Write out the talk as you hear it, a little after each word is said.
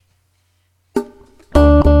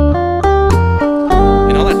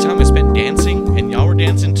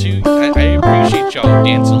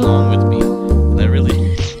dancing along with me. And I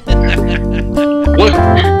really... Look,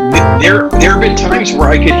 there have been times where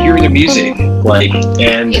I could hear the music, and I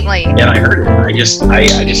heard it. I just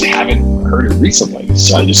haven't heard it recently,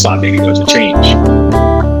 so I just thought maybe there was a change.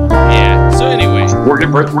 Yeah. So anyway, we're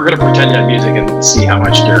gonna pretend that music and see how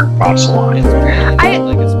much Derek pops the line. I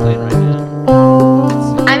like it's playing right now.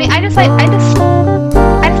 I mean, I just like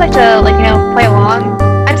to play along.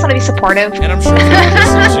 I just want to be supportive. And I'm sure if you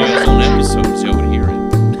listen to his own episodes, you would hear it.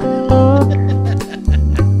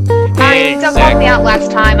 Don't call me out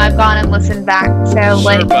last time. I've gone and listened back. So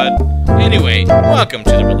sure, bud. Anyway, welcome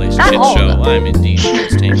to the Relationshit Show. I'm indeed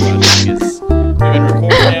Chris Tank Rodriguez. We've been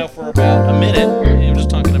recording now for about a minute, and we're just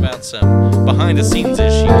talking about some behind-the-scenes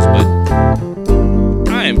issues. But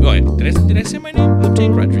I am going. Did I say my name? I'm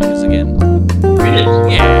Tank Rodriguez again.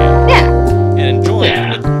 Yeah. And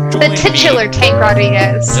join the titular Tank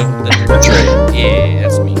Rodriguez. That's right. Yeah,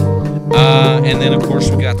 that's me. And then of course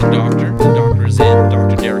we got the doctor. The doctor is in.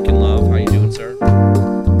 Dr. Derek in Love. How you doing, sir?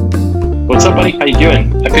 What's up, buddy? How you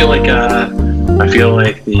doing? I feel like the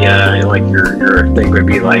your thing would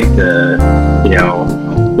be like the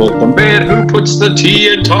well, the man who puts the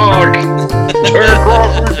tea in talk.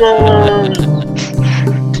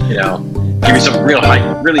 Give me some real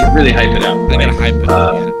hype. Really hype it up. I gotta hype it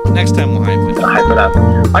up. Yeah. Next time we'll hype it up. Hype it up.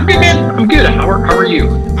 I'm good, man. I'm good. How are you?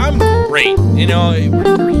 I'm great.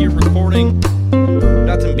 We're here recording.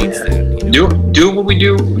 Nothing beats that. Doing what we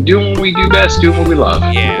do. Doing what we do best. Doing what we love.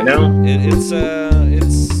 Yeah.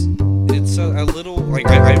 It's a little like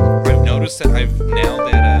I've noticed that I've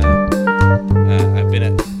been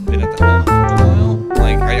at the home for a while.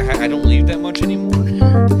 Like I don't leave that much anymore.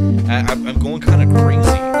 I'm going kind of crazy.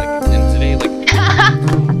 And today,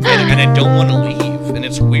 and I don't want to leave. And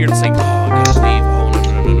it's weird. It's like, oh, I gotta leave. Oh,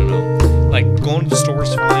 no. Like, going to the store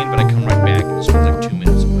is fine, but I come right back and the store's like 2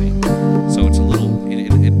 minutes away. So it's a little,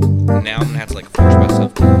 now I'm gonna have to force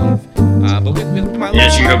myself to leave. But with my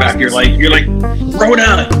as you go back, you're like,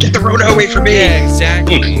 Rona, get the Rona away from me. Yeah,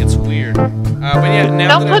 exactly. It's weird. But yeah,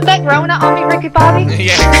 now don't put that Rona on me, Ricky Bobby.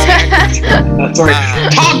 Yeah, exactly. That's right.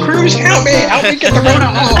 Tom Cruise, help me get the Rona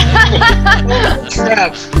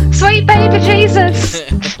off. Sweet baby Jesus.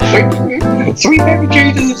 Sweet baby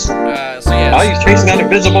Jesus. He's chasing that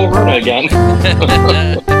invisible Rona again.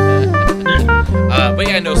 But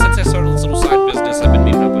yeah, no, since I started this little side business, I've been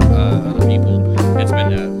meeting up with other people. It's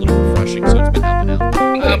been a little refreshing, so it's been helping out.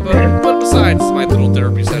 But besides my little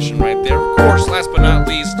therapy session right there, of course, last but not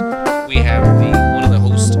least, we have one of the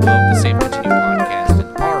hosts of the Save Continue podcast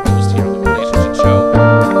and our host here on the Relationship Show. We got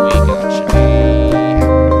Sinead.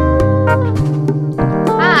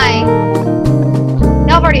 Hi. Y'all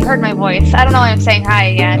have already heard my voice. I don't know why I'm saying hi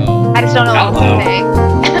again. I just don't know what I'm saying.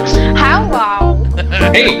 Hello.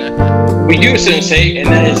 Hey, we do say, and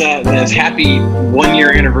that is happy 1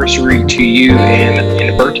 year anniversary to you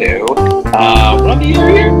and Berto. 1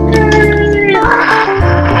 year.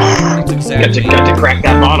 Exactly. Got to crack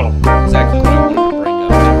that bottle. Exactly what I wanted to bring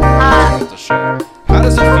up to the show. How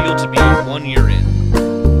does it feel to be 1 year in?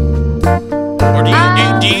 Or do you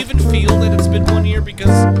even feel that it's been 1 year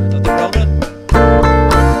because of the Rona?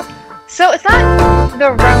 So it's not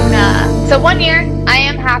the Rona. So 1 year, I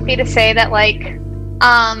am happy to say that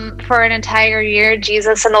for an entire year,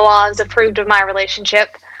 Jesus and the law has approved of my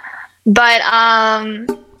relationship. But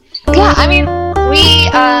yeah, I mean, we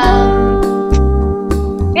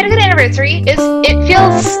had a good anniversary. It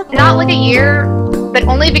feels not like a year, but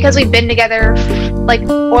only because we've been together,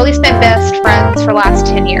 or at least been best friends for the last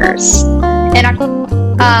 10 years. And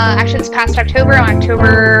actually, this past October, on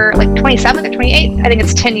October 27th or 28th, I think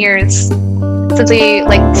it's 10 years since we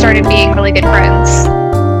started being really good friends.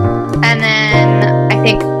 And then I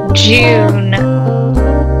think June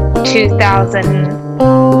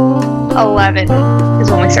 2011 is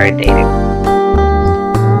when we started dating.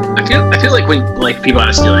 I feel like when people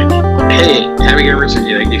ask you hey, happy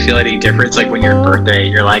anniversary, you feel any difference? Like when your birthday,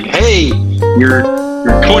 you're like, hey, you're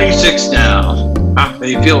 26 now. Do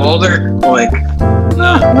you feel older? No,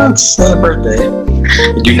 it's not a birthday.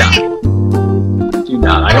 Do not.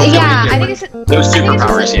 I don't feel any different. Those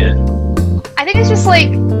superpowers yet. I think it's just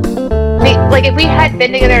if we had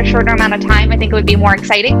been together a shorter amount of time, I think it would be more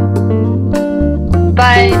exciting.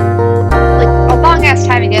 But a long ass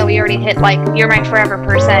time ago, we already hit you're my forever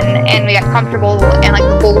person, and we got comfortable in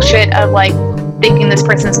the bullshit of thinking this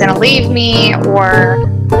person's gonna leave me, or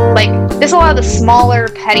there's a lot of the smaller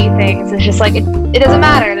petty things. It's just it doesn't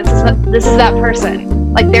matter. This is that person.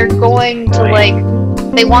 They're going to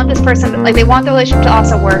they want this person. They want the relationship to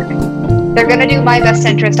also work. They're gonna do my best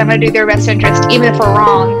interest. I'm gonna do their best interest, even if we're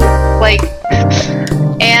wrong.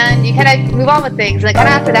 And you kind of move on with things. Like, kind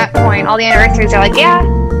of after that point, all the anniversaries are like, yeah,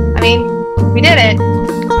 I mean, we did it,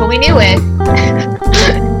 but we knew it.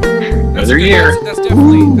 Another year. That's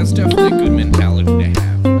definitely a good mentality to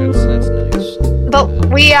have. That's nice.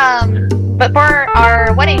 But for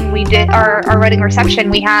our wedding, we did our wedding reception.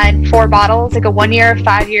 We had 4 bottles, like a 1-year,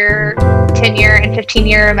 5-year, 10-year, and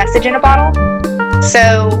 15-year message in a bottle.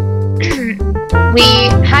 So we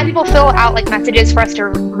had people fill out like messages for us to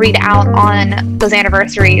read out on those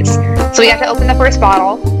anniversaries. So we got to open the first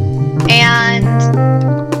bottle, and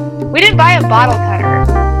we didn't buy a bottle cutter,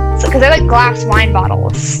 because they're like glass wine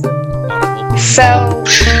bottles. So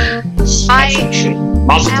I'm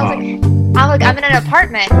in an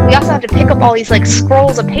apartment. We also have to pick up all these like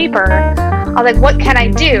scrolls of paper. I was like, what can I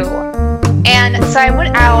do? And so I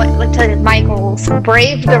went out like to Michael's,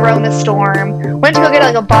 braved the Rona storm, went to go get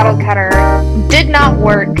like a bottle cutter. Did not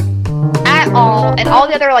work at all. And all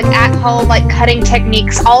the other like at home like cutting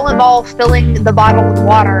techniques all involve filling the bottle with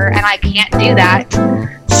water, and I can't do that.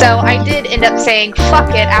 So I did end up saying fuck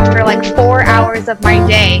it after like 4 hours of my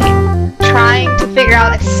day trying to figure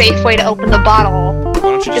out a safe way to open the bottle.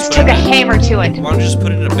 Just took a hammer to it. Why don't you just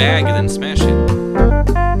put it in a bag and then smash it?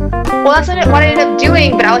 Well, that's what I ended up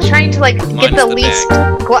doing, but I was trying to like get the least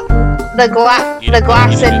the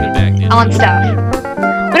glass and on stuff.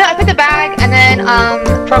 But no, I put the bag, and then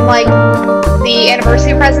from like the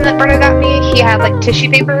anniversary present that Berto got me, he had like tissue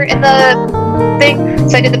paper in the thing.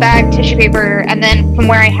 So I did the bag, tissue paper, and then from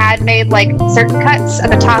where I had made like certain cuts at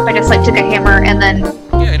the top, I just like took a hammer and then.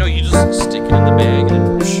 Yeah, I know. You just stick it in the bag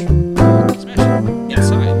and smash it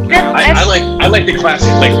inside. Yeah, I like the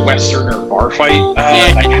classic like Westerner bar fight.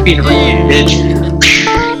 Like I beat a bitch.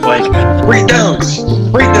 Like read those.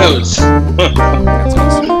 That's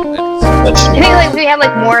awesome. I think like we had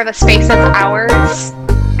like more of a space that's ours.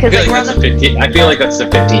 Because like I feel like that's the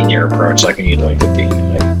 15-year approach. Like we need like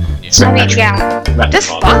 15. Like, I mean, yeah. Just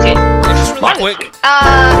fuck it. Just really quick.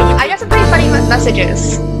 I got some pretty funny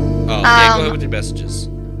messages. Oh, yeah, go ahead with your messages.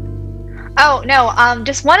 Oh, no,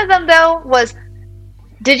 just one of them, though, was,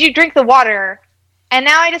 did you drink the water? And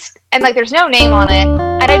now like, there's no name on it,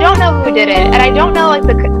 and I don't know who did it, and I don't know, like,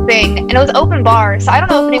 the thing, and it was open bar, so I don't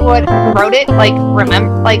know if anyone who wrote it, like,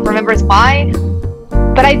 remembers why,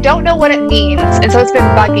 but I don't know what it means, and so it's been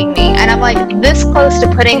bugging me, and I'm, like, this close to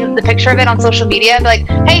putting the picture of it on social media, and be like,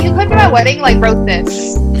 hey, who came to my wedding, like, wrote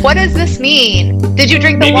this? What does this mean? Did you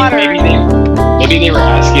drink the water? Maybe they were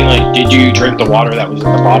asking, like, did you drink the water that was in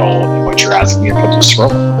the bottle, and what you're asking to put the scroll?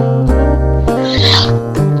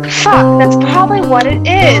 Fuck, that's probably what it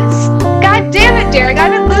is. God damn it, Derek,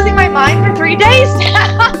 I've been losing my mind for 3 days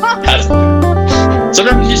now.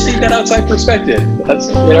 Sometimes you just need that outside perspective. That's,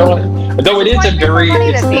 you know, though it is a very...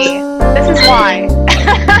 funny to me. This is why.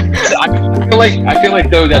 I feel like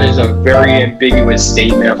though that is a very ambiguous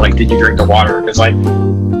statement of like, did you drink the water? Because like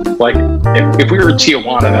if we were in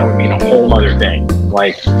Tijuana, that would mean a whole other thing.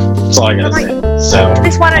 Like that's all I gotta say. So I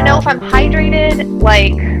just want to know if I'm hydrated.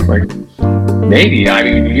 Like maybe. I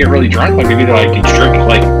mean, you get really drunk. Like maybe they're like,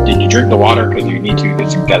 did you drink the water because you need to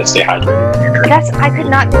because you gotta stay hydrated when you're drinking. I could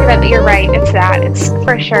not think of that, but you're right. It's that. It's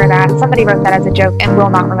for sure that somebody wrote that as a joke and will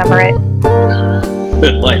not remember it.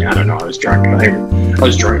 Like I don't know. I was drunk. I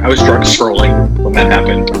was drunk scrolling when that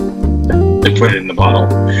happened. They put it in the bottle.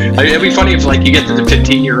 I mean, it'd be funny if like you get to the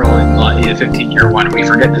 15-year-old and like, the 15-year one, and we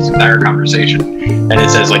forget this entire conversation, and it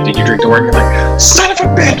says like, "Did you drink the water?" You're like, "Son of a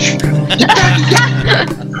bitch!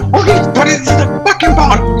 We're gonna put it in the fucking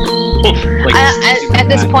bottle." Like, at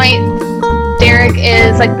this point, Derek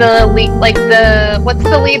is like the lead, what's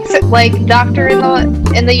the lead like doctor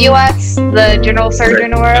in the U.S. the general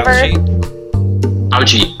surgeon or whatever.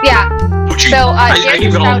 Fauci. Yeah. Fauci. So Derek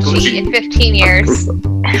is Fauci in 15 years.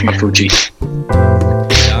 Fauci.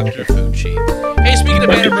 Dr. Fauci. Hey, speaking of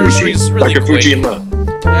anniversaries, really Dr. quick. Fauci in love.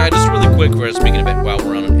 Just really quick, speaking of it, while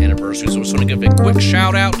we're on anniversaries, I just want to give a quick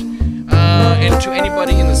shout out. And to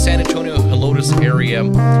anybody in the San Antonio Helotes area,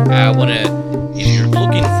 I want to, if you're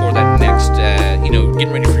looking for that next,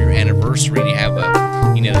 getting ready for your anniversary and you have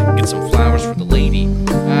get some flowers for the lady,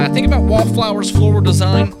 think about Wallflowers Floral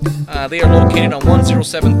Design. They are located on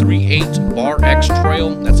 10738 Bar X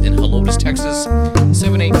Trail. That's in Helotes, Texas,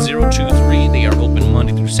 78023. They are open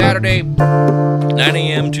Monday through Saturday, 9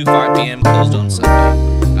 a.m. to 5 p.m., closed on Sunday.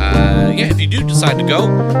 If you do decide to go,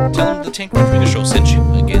 tell them the Tank Rodriguez Show sent you.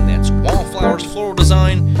 Again, that's Wallflowers Floral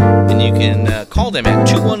Design, and you can call them at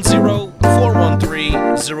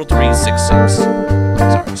 210-413-0366.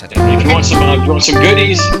 Sorry, if you want some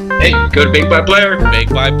goodies, hey, go to Bake by Blair. Bake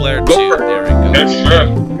by Blair too. There we go. Yes,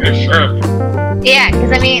 sir. Yeah,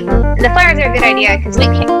 because I mean, the flowers are a good idea because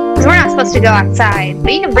we're not supposed supposed to go outside,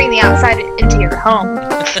 but you can bring the outside into your home.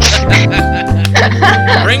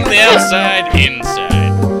 Bring the outside inside.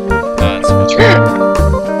 That's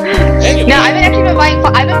right. Anyway. No,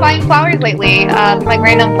 I've been buying flowers lately from like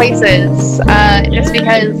random places, just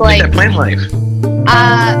because like that plant life.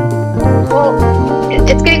 well,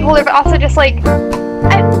 it's getting colder, but also just like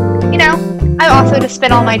I also just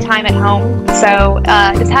spend all my time at home, so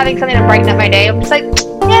just having something to brighten up my day, I'm just like,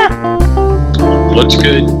 yeah. Looks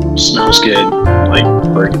good, smells good. Like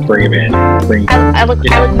bring it in. I look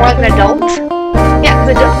more like an adult. Yeah,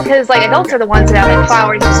 because like adults are the ones that have like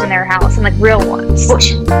flowers just in their house, and like real ones. Of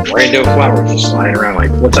course, random flowers just lying around.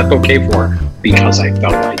 Like, what's that bouquet for? Because I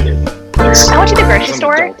felt like it. I went to the grocery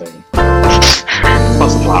store.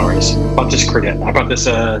 Bought some flowers. I bought this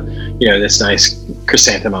this nice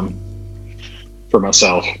chrysanthemum for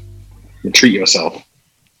myself. Treat yourself.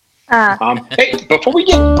 Hey, before we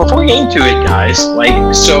get into it, guys,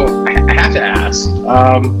 like, so I have to ask.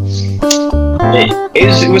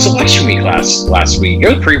 It was election week last week. It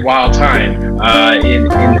was a pretty wild time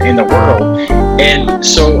in the world, and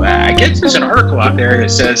so I guess there's an article out there that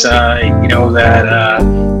says that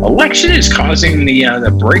election is causing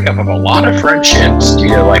the breakup of a lot of friendships due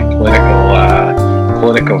to like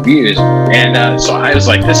political views, and so I was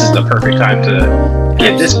like, this is the perfect time to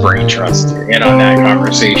get this brain trust in on that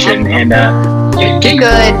conversation, and get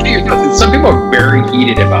your thoughts. Some people are very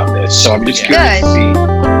heated about this, so I'm just curious to see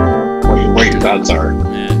what your thoughts are.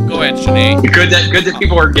 Yeah, go ahead, Shanae. Good that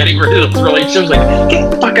people are getting rid of those relationships. Like, get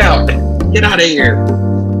the fuck out, get out of here.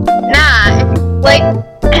 Nah, like,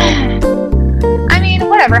 I mean,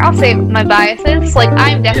 whatever. I'll say my biases. Like,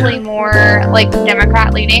 I'm definitely more like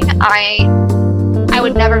Democrat leaning. I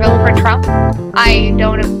would never vote for Trump. I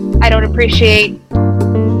don't appreciate.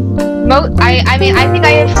 I mean, I think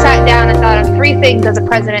I have sat down and thought of 3 things as a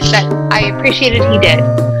president that I appreciated he did,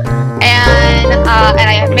 and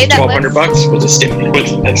I have made that list. $1,200 was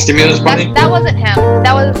that stimulus money? That wasn't him.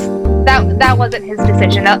 That wasn't his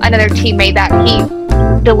decision. Another team made that. He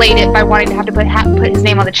delayed it by wanting to have to put his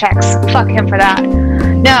name on the checks. Fuck him for that.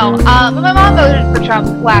 No, but my mom voted for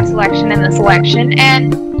Trump last election and this election,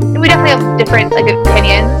 and we definitely have different like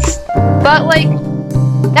opinions. But like,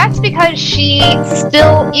 that's because she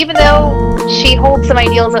still, even though she holds some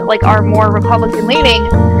ideals that like are more Republican leaning,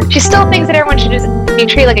 she still thinks that everyone should just be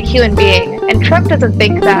treated like a human being. And Trump doesn't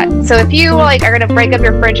think that. So if you like are gonna break up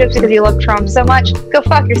your friendships because you love Trump so much, go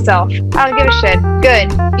fuck yourself. I don't give a shit.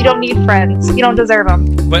 Good. You don't need friends. You don't deserve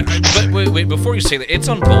them. But wait, before you say that, it's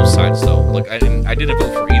on both sides though. Like I didn't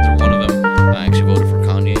vote for either one of them. I actually voted for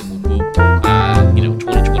Kanye.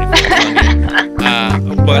 2024 Kanye.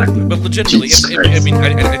 But legitimately, I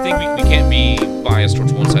think we can't be biased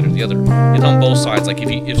towards one side or the other. It's on both sides. Like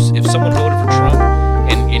if someone voted for Trump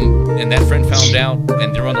and that friend found out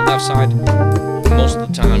and they're on the left side, most of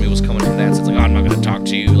the time it was coming from that. So it's like, oh, I'm not going to talk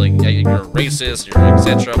to you. Like, yeah, you're a racist, you're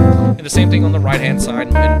etc. And the same thing on the right hand side.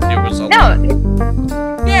 And there was a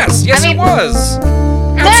Yes, I mean, it was.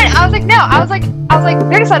 Then I was like,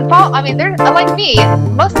 they're just unfollowing. I mean, they're like me.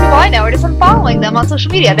 Most people I know are just unfollowing them on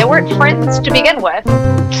social media. They weren't friends to begin with.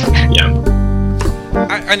 Yeah.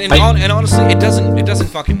 And honestly, it doesn't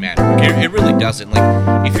fucking matter. It really doesn't.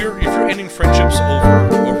 Like, if you're ending friendships over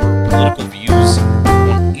political views,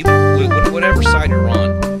 on whatever side you're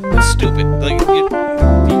on, it's stupid. Like,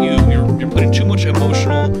 you're putting too much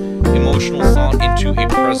emotional thought into a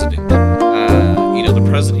president. The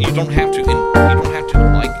president. You don't have to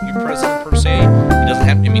like your president per se. He doesn't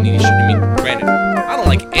have. Granted, I don't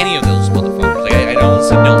like any of those motherfuckers. Like, I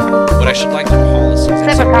honestly don't. But I should like their policies.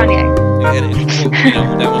 Except for Kanye.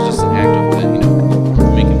 That was just an act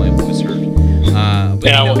of making my voice heard.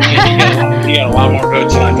 He got a lot more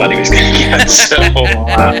votes than I thought he was going to get. So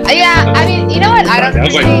yeah, I mean, you know what? I don't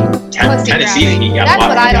appreciate Tennessee. That's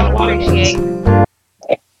what I don't appreciate.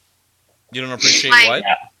 You don't appreciate what?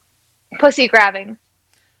 Pussy grabbing.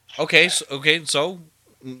 Okay, so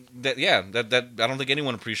that I don't think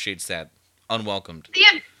anyone appreciates that. Unwelcomed.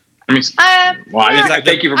 Yeah.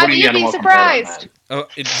 Thank you for putting me on. You'd be surprised.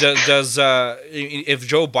 Does if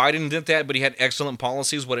Joe Biden did that, but he had excellent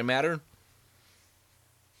policies, would it matter?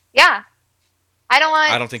 Yeah. I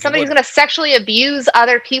don't think somebody who's going to sexually abuse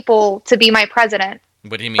other people to be my president.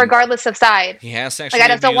 But regardless of side. He has sexually I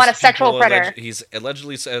just don't want a sexual predator. He's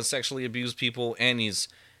allegedly sexually abused people, and he's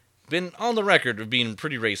been on the record of being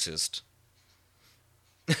pretty racist.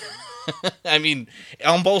 I mean,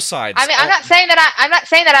 on both sides. I mean, I'm not saying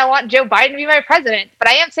that I want Joe Biden to be my president, but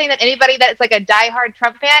I am saying that anybody that's like a diehard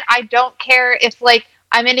Trump fan, I don't care if like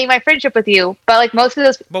I'm ending my friendship with you. But like most of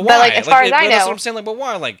those, but why? As far as I know, that's what I'm saying. Like, but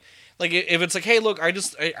why? Like Like if it's like, hey, look, I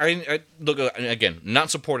look again,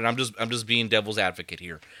 not supporting. I'm just being devil's advocate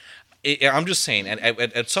here. I'm just saying,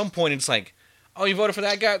 at some point, it's like, oh, you voted for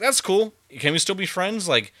that guy. That's cool. Can we still be friends?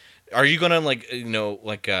 Like, are you gonna No,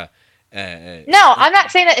 I'm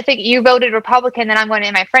not saying that if you voted Republican, then I'm going to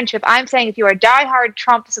end my friendship. I'm saying if you're a diehard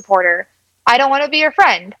Trump supporter, I don't want to be your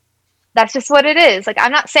friend. That's just what it is. Like,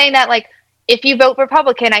 I'm not saying that, like, if you vote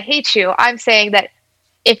Republican, I hate you. I'm saying that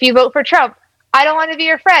if you vote for Trump, I don't want to be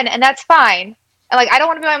your friend, and that's fine. And, like, I don't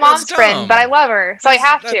want to be my mom's friend, but I love her, so I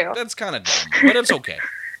have to. That's kind of dumb, but it's okay.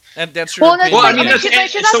 That's your well, no, opinion. Well, I mean,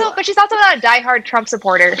 but she's also not a diehard Trump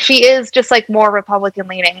supporter. She is just, like, more Republican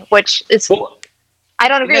leaning, which is I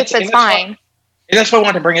don't agree with, but it's fine. And that's why I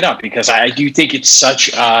wanted to bring it up, because I do think it's such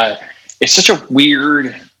a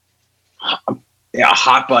weird,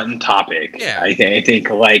 hot button topic. Yeah. I think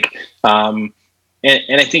like, and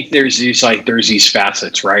I think there's these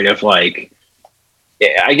facets, right? Of like,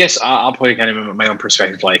 I guess I'll put it kind of in my own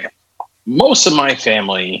perspective. Like, most of my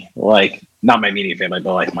family, like not my immediate family,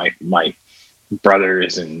 but like my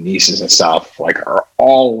brothers and nieces and stuff, like are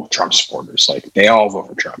all Trump supporters. Like they all vote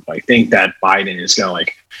for Trump. Like think that Biden is gonna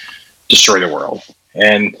like destroy the world.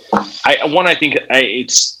 And I think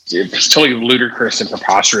it's totally ludicrous and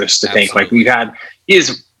preposterous to think like he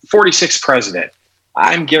is 46th president.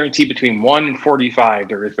 I'm guaranteed between 1 and 45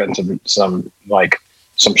 there has been some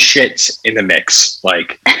shit in the mix.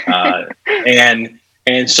 Like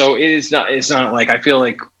and so it's not like, I feel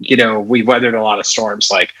like, we weathered a lot of storms.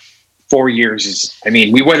 Like 4 years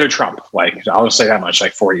we weathered Trump. Like I'll say that much,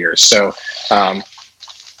 like 4 years. So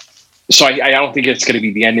So I don't think it's going to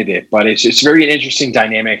be the end of it, but it's very interesting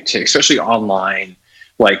dynamic to, especially online.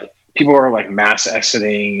 Like people are like mass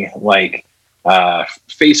exiting like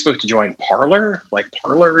Facebook to join Parler. Like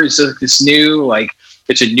Parler is this new, like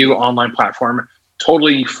it's a new online platform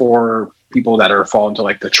totally for people that are fall into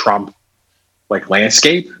like the Trump like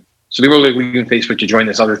landscape. So people are like leaving Facebook to join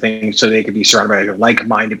this other thing so they could be surrounded by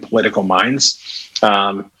like-minded political minds.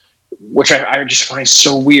 Which I just find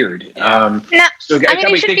so weird. You shouldn't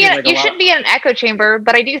be in an echo chamber,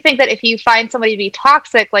 but I do think that if you find somebody to be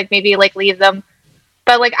toxic, like maybe like leave them.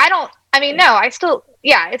 But like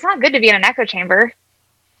it's not good to be in an echo chamber.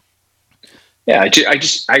 Yeah,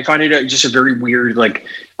 I find it just a very weird. Like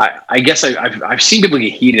I guess I've seen people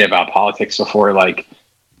get heated about politics before, like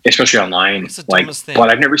especially online. It's the like, dumbest thing. but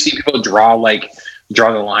I've never seen people draw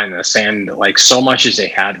the line in the sand like so much as they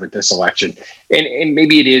had with this election. And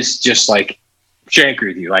maybe it is just like, I agree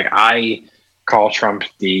with you. Like I call Trump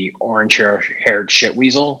the orange-haired shit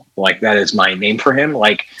weasel. Like that is my name for him.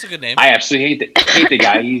 Like It's a good name. I absolutely hate the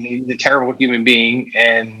guy. He's a terrible human being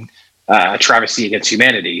and travesty against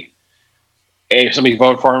humanity. If somebody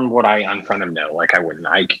voted for him, would I unfriend him? No, like I wouldn't.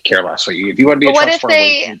 I could care less what you. If you want to be a Trump supporter,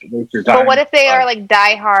 waste your time. But what if they are like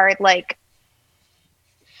diehard, like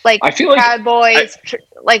I feel like Proud Boys?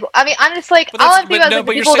 I'm just like, But all that's, I'm thinking about is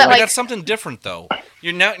the you're people saying that like. that's something different though.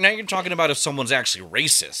 Now you're talking about if someone's actually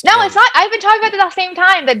racist. No, it's not. I've been talking about it at the same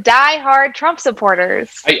time. The diehard Trump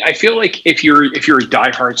supporters. I feel like if you're a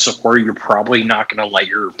diehard supporter, you're probably not going to let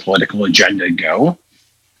your political agenda go,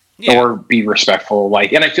 or be respectful.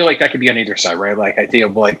 Like, and I feel like that could be on either side, right? Like I think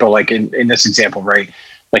of but in this example, right?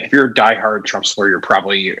 Like if you're a diehard Trump supporter, you're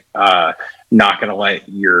probably not going to let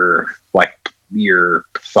your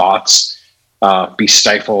thoughts be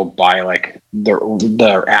stifled by like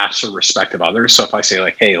the acts or respect of others. So if I say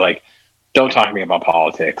like, hey, like don't talk to me about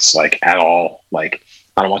politics like at all, like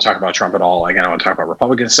I don't want to talk about Trump at all, like I don't want to talk about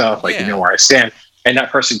Republican stuff, like you know where I stand, and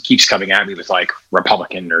that person keeps coming at me with like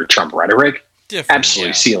Republican or Trump rhetoric,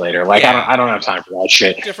 absolutely see you later. Like I don't have time for that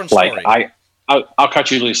shit. Different like story. I'll cut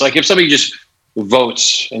you loose. Like if somebody just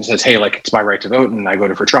votes and says, hey, like it's my right to vote and I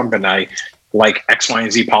voted for Trump and I like X, Y,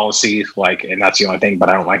 and Z policy, like, and that's the only thing, but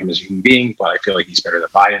I don't like him as a human being, but I feel like he's better than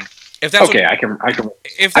Biden. If that's okay, I can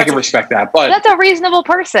respect that, but that's a reasonable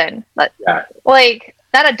person. But, like,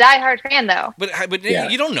 not a diehard fan though. But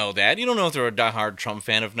you don't know that. You don't know if they're a diehard Trump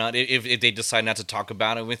fan, if not, if they decide not to talk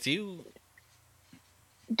about it with you.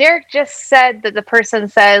 Derek just said that the person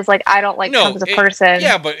says, like, I don't like Trump as a person.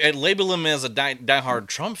 Yeah, but label him as a diehard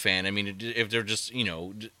Trump fan. I mean, if they're just,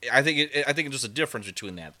 I think it's just a difference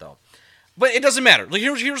between that, though. But it doesn't matter. Like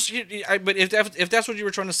but if that's what you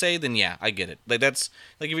were trying to say, then yeah, I get it. Like that's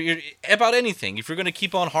like if you're about anything. If you're gonna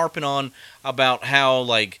keep on harping on about how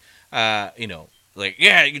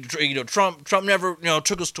Trump never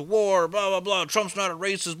took us to war, blah blah blah. Trump's not a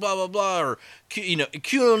racist, blah blah blah, or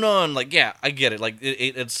QAnon. Like yeah, I get it. Like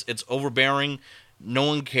it's overbearing. No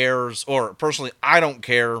one cares, or personally, I don't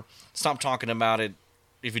care. Stop talking about it.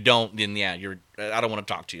 If you don't, then yeah, I don't want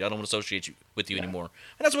to talk to you. I don't want to associate with you anymore.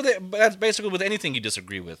 And that's basically with anything you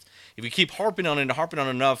disagree with. If you keep harping on it and harping on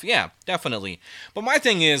it enough, yeah, definitely. But my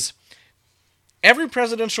thing is, every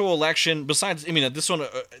presidential election, besides, I mean, this one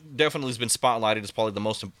definitely has been spotlighted as probably the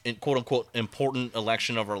most quote unquote important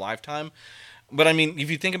election of our lifetime. But I mean, if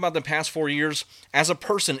you think about the past 4 years, as a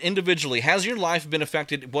person individually, has your life been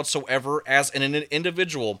affected whatsoever as an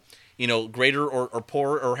individual? Greater or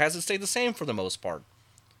poorer, or has it stayed the same for the most part?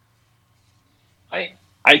 I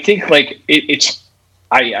think like it's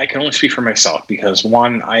I can only speak for myself because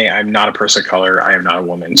one, I'm not a person of color. I am not a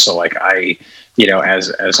woman. So like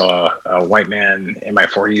as a white man in my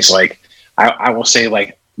 40s, like I will say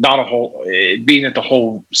like not a whole, being that the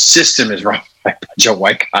whole system is run by a bunch of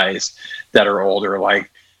white guys that are older, like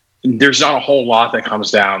there's not a whole lot that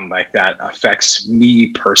comes down like that affects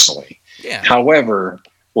me personally. Yeah. However,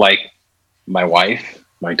 like my wife,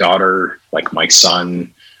 my daughter, like my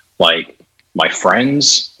son, like my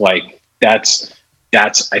friends, like that's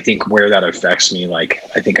I think where that affects me, like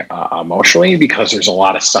I think emotionally, because there's a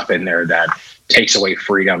lot of stuff in there that takes away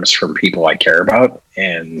freedoms from people I care about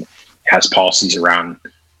and has policies around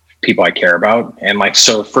people I care about. And like,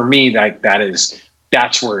 so for me,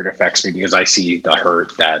 that's where it affects me, because I see the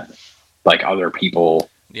hurt that like other people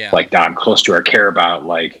like that I'm close to or care about,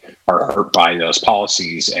 like are hurt by those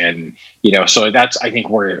policies. And, so that's, I think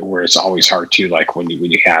where it's always hard to, like when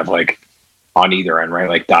you have like on either end, right?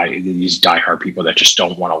 Like these diehard people that just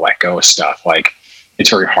don't want to let go of stuff. Like it's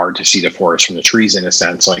very hard to see the forest from the trees in a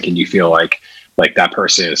sense. Like, and you feel like that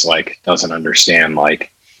person is like, doesn't understand,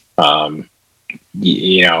 like, they're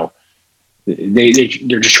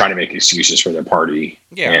just trying to make excuses for their party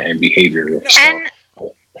and behavior.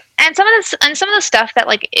 And some of the stuff that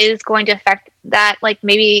like is going to affect that, like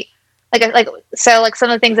maybe like some of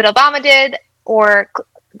the things that Obama did or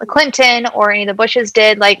Clinton or any of the Bushes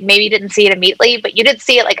did, like maybe you didn't see it immediately, but you did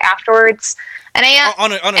see it like afterwards. And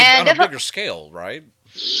on a bigger scale, right?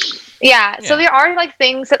 Yeah. So there are like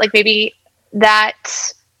things that like maybe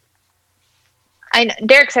that.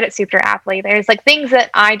 Derek said it super aptly. There's like things that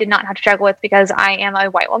I did not have to struggle with because I am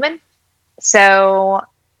a white woman. So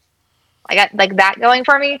I got like that going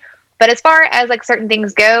for me. But as far as like certain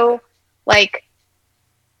things go, like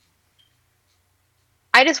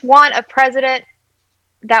I just want a president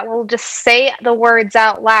that will just say the words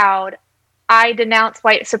out loud. I denounce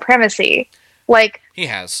white supremacy. Like he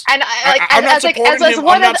has, and I'm not supporting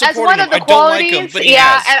him. As one of the qualities, but he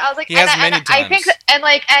has. And I was like, he has many times. I think,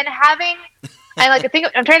 and having. And like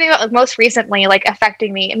I'm trying to think about like most recently like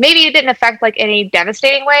affecting me. Maybe it didn't affect like any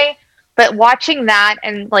devastating way, but watching that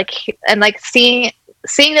and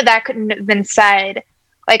seeing that couldn't have been said,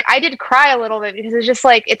 like I did cry a little bit because it's just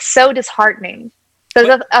like it's so disheartening. So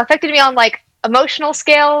it affected me on like emotional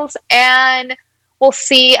scales, and we'll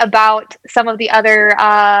see about some of the other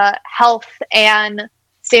health and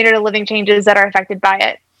standard of living changes that are affected by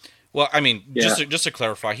it. Well, I mean, just to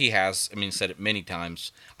clarify, he has, said it many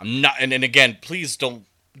times. I'm not, and again, please don't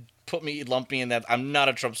lump me in that. I'm not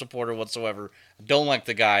a Trump supporter whatsoever. I don't like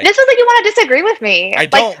the guy. This was like you want to disagree with me. I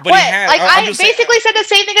don't, but he has. Like I basically said the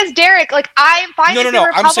same thing as Derek. Like I'm fine as a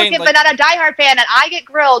Republican, but not a diehard fan, and I get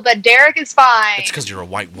grilled, but Derek is fine. It's because you're a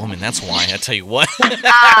white woman. That's why. I tell you what. It's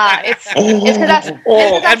because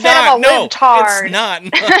I'm not. No, it's not.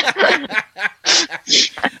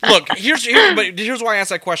 Look, here's why I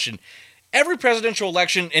asked that question. Every presidential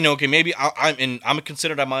election, and okay, maybe I'm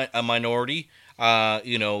considered a minority. A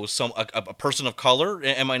person of color.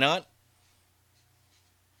 Am I not?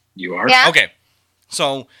 You are? Yeah. Okay.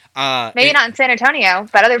 So maybe not in San Antonio,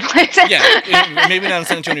 but other places. Yeah, maybe not in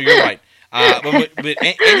San Antonio. You're right. But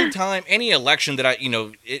any election that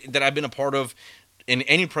that I've been a part of, and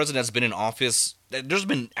any president that's been in office, there's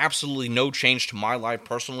been absolutely no change to my life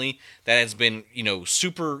personally that has been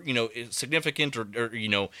super significant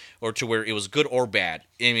or to where it was good or bad.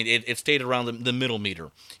 I mean, it stayed around the middle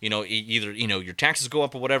meter. Either your taxes go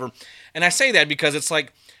up or whatever. And I say that because it's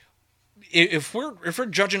like, if we're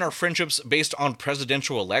judging our friendships based on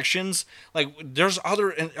presidential elections, like there's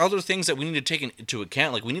other things that we need to take into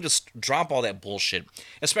account. Like we need to drop all that bullshit,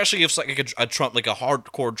 especially if like a Trump, like a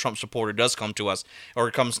hardcore Trump supporter does come to us or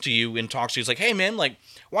comes to you and talks to you. It's like, hey man, like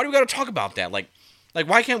why do we got to talk about that? Like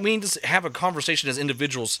why can't we just have a conversation as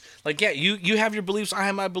individuals? Like yeah, you have your beliefs, I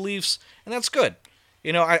have my beliefs, and that's good.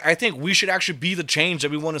 I think we should actually be the change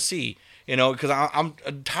that we want to see. Because I'm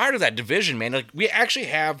tired of that division, man. Like we actually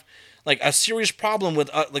have like a serious problem with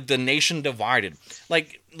like the nation divided.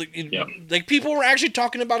 Like like people were actually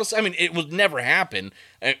talking about us. I mean, it would never happen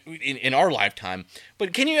in our lifetime.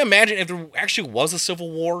 But can you imagine if there actually was a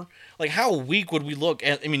civil war? Like, how weak would we look?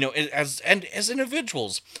 As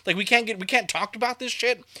individuals, like we can't talk about this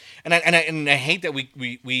shit. And I hate that we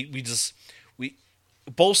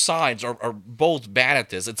both sides are both bad at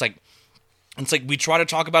this. It's like we try to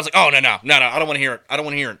talk about it, it's like, oh no, I don't want to hear it. I don't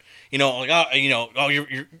want to hear it.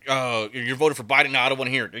 You're voted for Biden. No, I don't want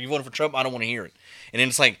to hear it. You voted for Trump. I don't want to hear it. And then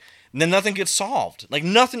it's like, then nothing gets solved, like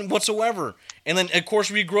nothing whatsoever. And then of course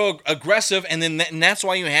we grow aggressive, and then and that's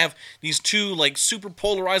why you have these two like super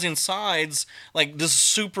polarizing sides, like this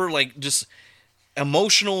super like just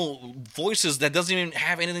emotional voices that doesn't even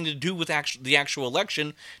have anything to do with the actual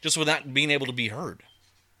election, just without being able to be heard.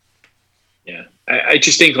 Yeah, I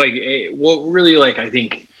just think like what really like I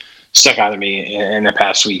think stuck out of me in the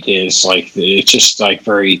past week is like it's just like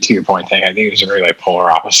very to your point thing. I think it was a very like polar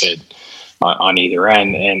opposite on either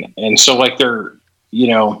end, and so like they're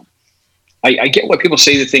I get what people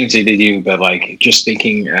say the things they do, but like just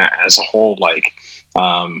thinking as a whole, like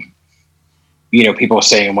people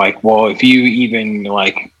saying like, well, if you even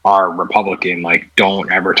like are Republican, like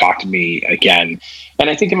don't ever talk to me again. And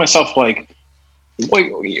I think to myself like,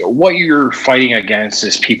 what you're fighting against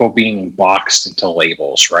is people being boxed into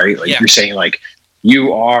labels, right? Like you're saying like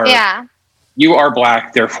you are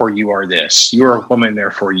black, therefore you are this. You are a woman,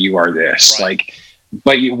 therefore you are this. Right. Like,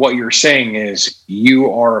 but what you're saying is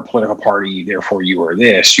you are a political party, therefore you are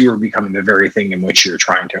this. You are becoming the very thing in which you're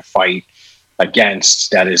trying to fight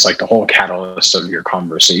against. That is like the whole catalyst of your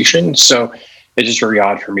conversation. So it's just very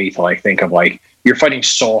odd for me to like think of like you're fighting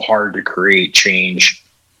so hard to create change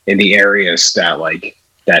in the areas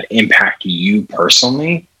that impact you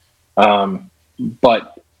personally.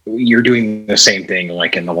 But you're doing the same thing,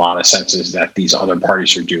 like in a lot of senses that these other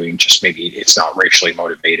parties are doing, just maybe it's not racially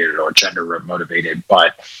motivated or gender motivated,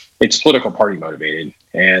 but it's political party motivated.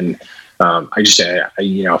 And I just,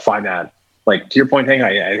 find that like to your point thing,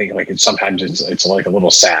 I think like sometimes it's like a little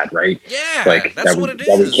sad, right? Yeah. Like that's what it is.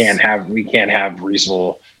 That we can't have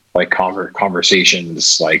reasonable like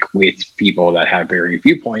conversations like with people that have varying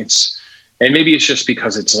viewpoints. And maybe it's just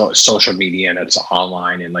because it's social media and it's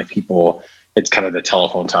online and like people, it's kind of the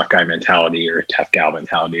telephone tough guy mentality or tough gal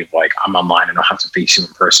mentality of like, I'm online and I don't have to face you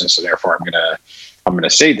in person. So therefore I'm going to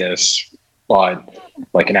say this, but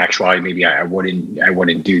like in actuality, maybe I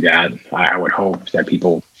wouldn't do that. I would hope that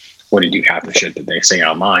people wouldn't do half the shit that they say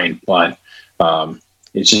online, but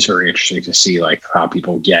it's just very interesting to see like how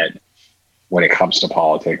people get when it comes to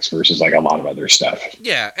politics versus like a lot of other stuff.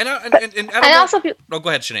 Yeah. And I don't know. Go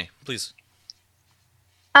ahead, Shanae, please.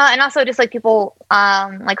 And also just like people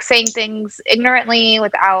like saying things ignorantly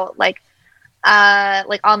without like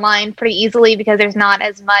online pretty easily because there's not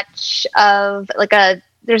as much of like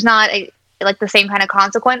there's not like the same kind of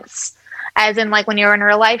consequence as in like when you're in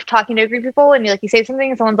real life talking to a group of people and you say something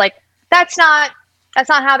and someone's like, that's not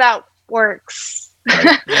how that works.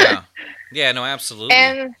 Right. Yeah, no, absolutely.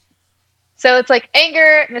 And so it's like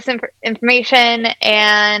anger, misinformation,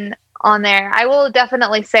 and on there. I will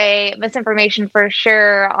definitely say misinformation for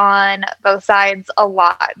sure on both sides a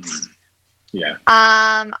lot. Yeah.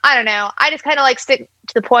 I don't know. I just kind of like stick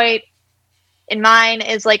to the point in mine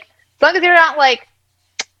is like, as long as you're not like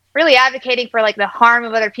really advocating for like the harm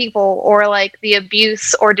of other people or like the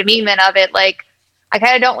abuse or demeanment of it, like I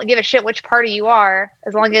kind of don't give a shit which party you are,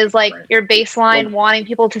 as long as like your baseline wanting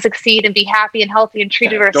people to succeed and be happy and healthy and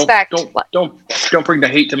treated with respect. Don't bring the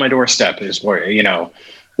hate to my doorstep is what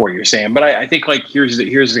you're saying. But I think like here's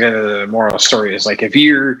the moral story is like if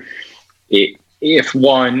you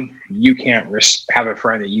can't have a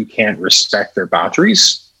friend that you can't respect their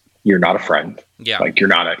boundaries, you're not a friend. Yeah. Like you're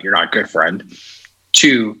not a good friend.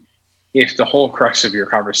 2, if the whole crux of your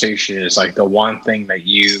conversation is like the one thing that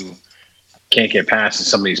you can't get past is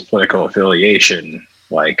somebody's political affiliation,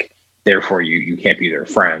 like therefore you can't be their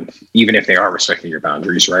friend, even if they are respecting your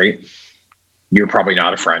boundaries, right? You're probably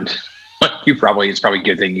not a friend. It's probably a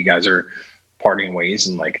good thing you guys are parting ways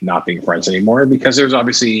and like not being friends anymore, because there's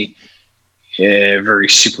obviously a very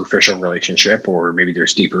superficial relationship, or maybe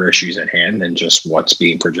there's deeper issues at hand than just what's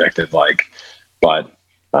being projected. Like, but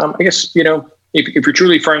I guess, if you're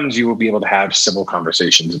truly friends, you will be able to have civil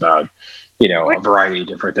conversations about, a variety of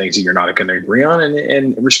different things that you're not going to agree on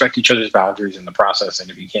and respect each other's boundaries in the process. And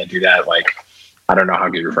if you can't do that, like, I don't know how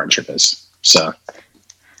good your friendship is. So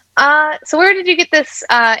where did you get this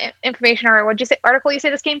information, or what did you say article you say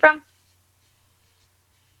this came from?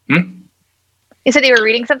 You said you were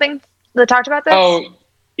reading something that talked about this? Oh,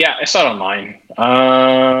 yeah, I saw it online.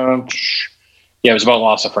 Yeah, it was about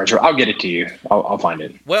loss of friendship. I'll get it to you. I'll find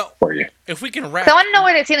it for you. If we can wrap... So I want to know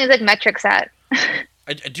where they're seeing these like metrics at.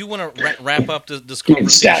 I do want to wrap up this Give me the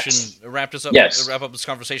conversation. stats. Wrap this up. Yes. Wrap up this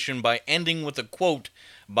conversation by ending with a quote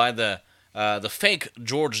by the fake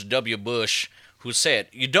George W. Bush, who said,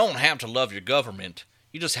 "You don't have to love your government.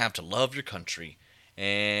 You just have to love your country."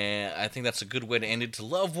 And I think that's a good way to end it. To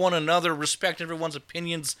love one another, respect everyone's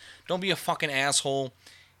opinions. Don't be a fucking asshole,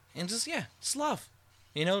 and just love.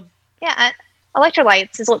 You know. Yeah,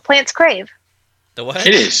 electrolytes is what plants crave. The what?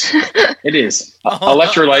 It is. It is.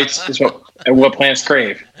 Electrolytes is what plants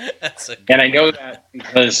crave. And I know that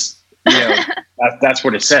because that's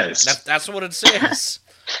what it says. That's what it says.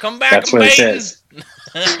 Come back. That's what it says.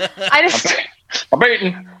 I'm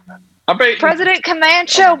baiting. President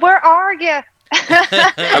Camacho, where are you?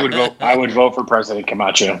 I would vote for President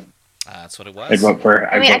Camacho. That's what it was. I'd vote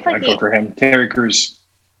for him. Terry Crews.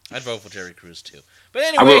 I'd vote for Terry Crews too. But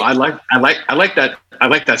anyway, I like that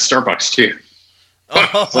Starbucks too.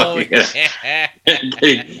 Oh, you can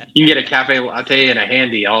get a cafe latte and a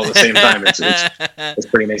handy all at the same time. It's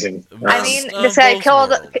pretty amazing. I mean, just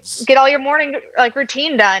get all your morning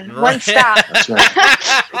routine done. Right. One stop. That's right.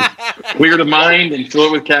 Clear the mind and fill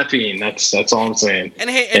it with caffeine. That's all I'm saying. And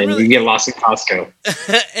hey, and really, you get lost at Costco.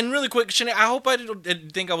 And really quick, Shanae, I hope I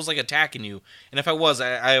didn't think I was attacking you. And if I was,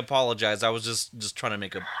 I apologize. I was just trying to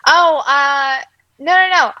make a. No. And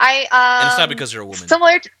it's not because you're a woman.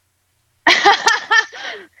 Similar.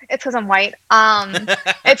 It's because I'm white.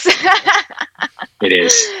 It's It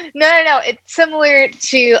is. No. It's similar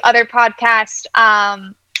to other podcasts.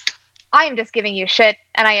 I am just giving you shit,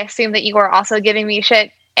 and I assume that you are also giving me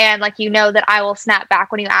shit. And that I will snap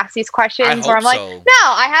back when you ask these questions, where I'm like, no,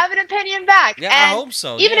 I have an opinion back. Yeah, and I hope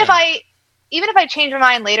so. Even if I change my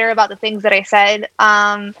mind later about the things that I said,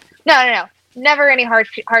 no, never any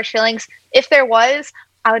harsh feelings. If there was,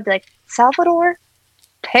 I would be like, Salvador,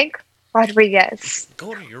 Pink Rodriguez,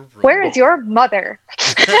 go to your room. Where is your mother?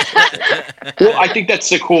 Well, I think that's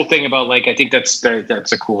the cool thing about I think that's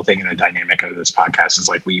a cool thing in the dynamic of this podcast is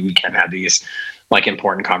we can have these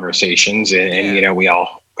important conversations and we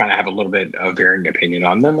all kind of have a little bit of varying opinion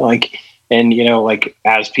on them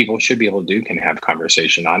as people should be able to do, can have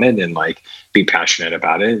conversation on it and be passionate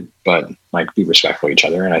about it, but be respectful of each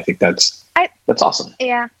other. And I think that's awesome.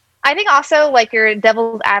 Yeah. I think also your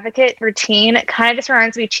devil's advocate routine kind of just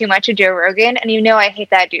reminds me too much of Joe Rogan, and I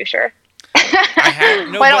hate that doucher.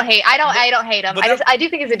 I don't hate him. I do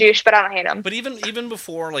think he's a douche, but I don't hate him. But even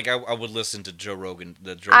before, I would listen to Joe Rogan,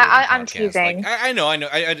 the Joe Rogan I'm podcast. teasing. I know.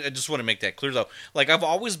 I just want to make that clear though. I've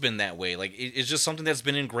always been that way. It's just something that's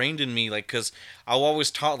been ingrained in me. Because I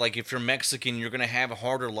always taught if you're Mexican, you're gonna have a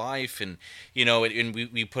harder life, and and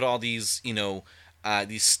we put all these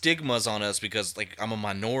these stigmas on us because I'm a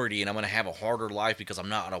minority and I'm gonna have a harder life because I'm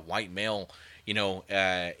not a white male,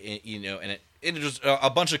 and it's just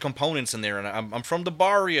a bunch of components in there, and I'm from the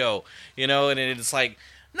barrio, and it's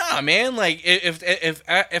nah, man,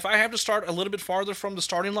 if I have to start a little bit farther from the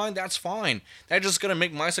starting line, that's fine. That's just gonna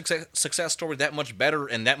make my success story that much better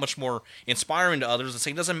and that much more inspiring to others. And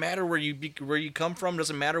saying, doesn't matter where you come from,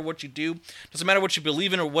 doesn't matter what you do, doesn't matter what you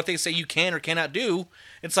believe in or what they say you can or cannot do.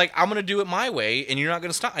 It's I'm gonna do it my way, and you're not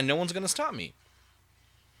gonna stop, and no one's gonna stop me.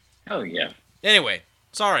 Oh yeah. Anyway,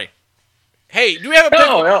 sorry. Hey, do we have a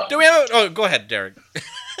pickle? No. Do we have a? Oh, go ahead, Derek.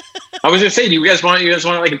 I was gonna say, do you guys want a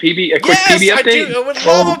quick PB update? Yes, I do. I would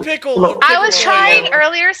love a pickle. I was trying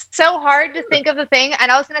earlier so hard to think of the thing,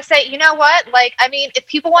 and I was gonna say, you know what? If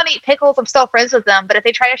people want to eat pickles, I'm still friends with them. But if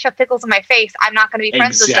they try to shove pickles in my face, I'm not gonna be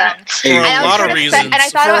friends with them. For a lot of reasons. And I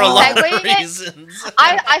thought about segueing it.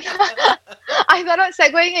 I thought about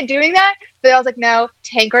segueing and doing that, but I was like, no.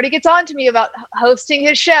 Tank already gets on to me about hosting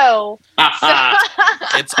his show.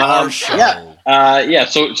 It's our show. Yeah.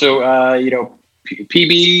 So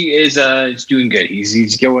PB is doing good.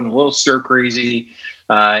 He's going a little stir crazy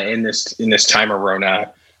in this time of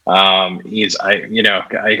Rona. I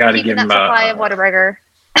got to give him supply of Whataburger.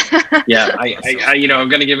 Yeah, I'm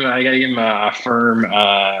gonna give him. I gotta give him a firm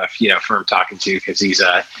talking to, because he's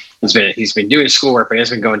been doing schoolwork, but he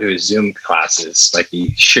hasn't been going to his Zoom classes like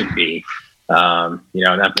he should be.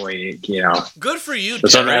 That boy, good for you.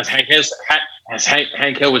 As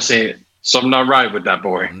Hank Hill would say, something not right with that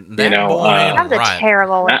boy. That was a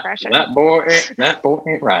terrible impression. That boy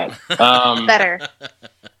ain't right. Better.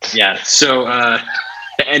 Yeah. So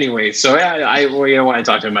anyway, I when I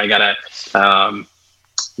talk to him, I gotta have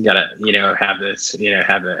this,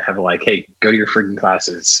 have hey, go to your freaking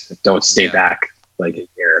classes. Don't stay back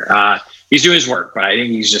here. He's doing his work, but I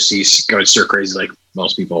think he's going stir crazy like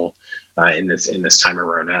most people in this time of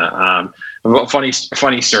Rona. Funny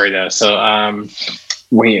story though. So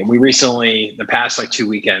we recently, the past 2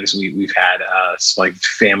 weekends, we've had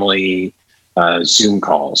family Zoom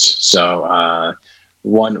calls. So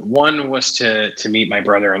One was to meet my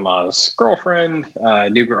brother-in-law's girlfriend,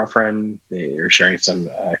 new girlfriend. They're sharing some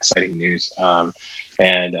exciting news. And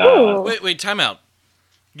Wait, time out.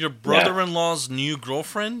 Your brother-in-law's new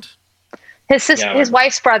girlfriend? His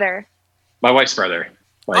wife's brother. My wife's brother.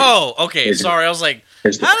 Okay. Sorry, I was like, how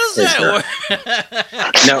does that work?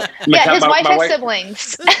 No, his wife has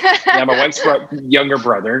siblings. Yeah, my wife's younger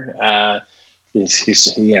brother.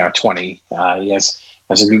 He's 20. He has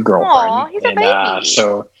a new girlfriend. Aw, he's a baby.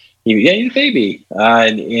 So he's a baby.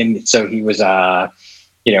 And so he was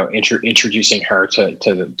introducing her to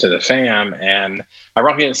the fam, and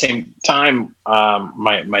ironically at the same time,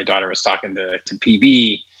 my daughter was talking to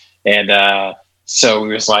PB, and so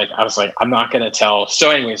I was like, I'm not gonna tell. So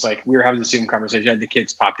anyways, like we were having the Zoom conversation, and the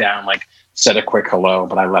kids popped down, like said a quick hello,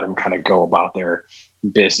 but I let them kind of go about their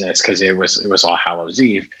business because it was All Hallows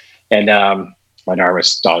Eve, and my daughter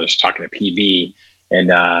was talking to PB,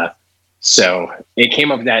 and so it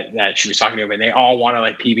came up that she was talking to him, and they all wanted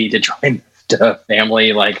like PB to join the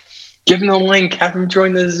family, like give him the link, have him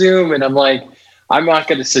join the Zoom, and I'm like, I'm not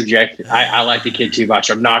going to subject. I like the kid too much.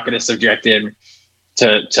 I'm not going to subject him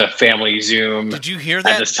to family Zoom. Did you hear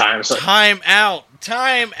that? At this time, so, time out.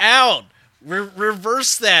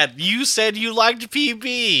 Reverse that. You said you liked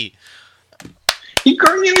PB. He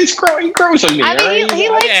grows on me. I mean,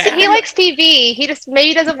 right? he likes TV. He just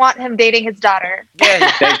maybe doesn't want him dating his daughter.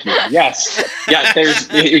 Yeah, thank you. Yes, yeah. There's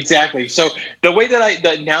exactly. So the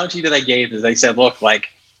analogy that I gave is I said, look, like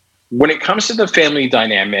when it comes to the family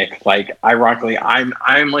dynamic, like ironically, I'm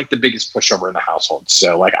like the biggest pushover in the household.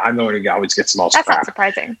 So like I'm the one who always gets the most. That's crap. not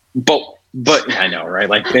surprising. But I know, right?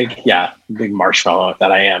 Like big marshmallow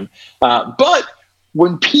that I am. But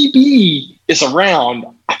when PB is around,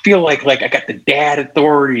 I feel like I got the dad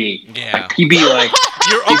authority. Yeah. Like PB, like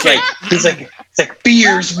you're okay. He's like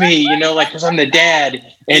fears me, like because I'm the dad,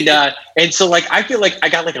 and so like I feel like I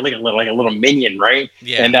got like a little minion, right?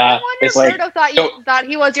 Yeah. And I wonder it's like thought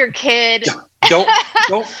he was your kid. Don't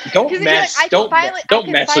mess. Like, don't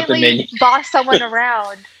mess with the minion. Boss someone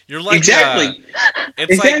around. You're like exactly.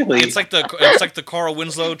 It's like the Carl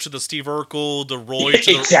Winslow to the Steve Urkel, the Roy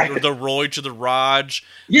to the Roy to the Raj.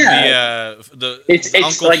 Yeah. It's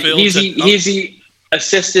Uncle like Phil he's the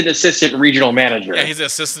assistant regional manager. Yeah, he's the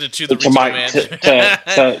assistant to the regional manager.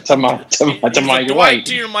 To my Dwight.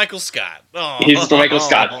 To your Michael Scott. Oh. He's the Michael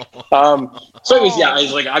Scott. So it was, I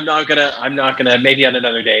was like, I'm not gonna maybe on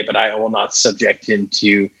another day, but I will not subject him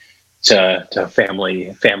to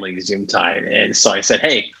family Zoom time. And so I said,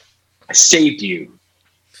 hey, I saved you,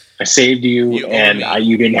 and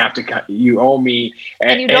you didn't have to. You owe me,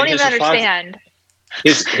 and you don't even understand.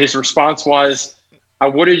 His response was, I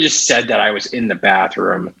would have just said that I was in the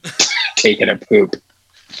bathroom taking a poop.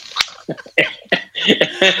 And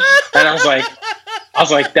I was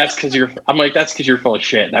like, that's because you're full of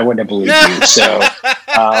shit. And I wouldn't have believed you. So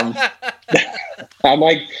I'm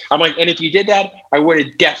like, and if you did that, I would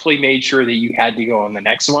have definitely made sure that you had to go on the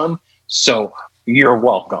next one. So you're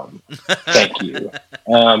welcome. Thank you.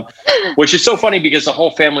 Which is so funny because the whole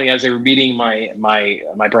family, as they were meeting my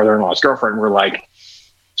brother-in-law's girlfriend, were like,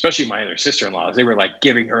 especially my other sister-in-laws, they were like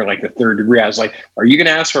giving her like the third degree. I was like, are you going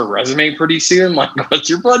to ask for a resume pretty soon? Like, what's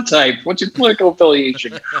your blood type? What's your political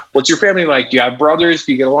affiliation? What's your family like? Do you have brothers?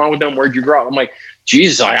 Do you get along with them? Where'd you grow up? I'm like,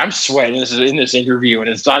 Jesus, I'm sweating. This is in this interview and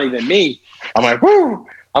it's not even me. I'm like, whoo.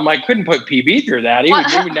 I'm like, couldn't put PB through that. He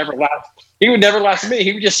would never laugh. He would never laugh at me.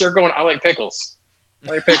 He would just start going, I like pickles.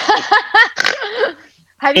 I like pickles.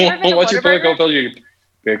 Have you ever been to What's your political Whataburger? affiliation?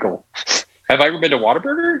 Pickle. Have I ever been to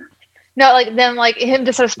Whataburger? No, like them, like him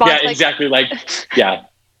just responds. Yeah, exactly. Like, yeah.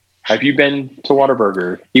 Have you been to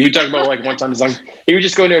Whataburger? He would talk about like one time he would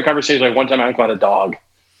just go into a conversation like one time I uncle had a dog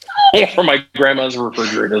from my grandma's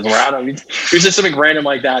refrigerator. I don't know. It was just something random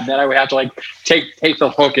like that. And then I would have to like take the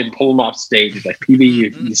hook and pull him off stage. It's like,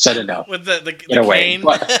 PB, you said enough. With the cane.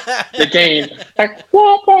 But the cane. Like,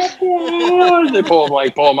 they pull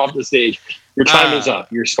him off the stage. Your time is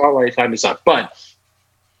up. Your spotlight time is up. But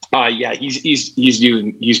yeah, he's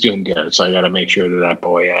doing good. So I got to make sure that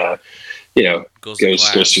boy, goes to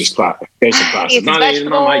class. Eats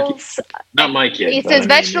vegetables. Not my kid. Eats his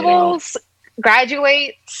vegetables.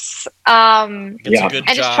 Graduates. Gets a good and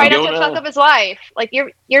job. just try not to fuck up his life. Like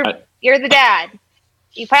you're the dad.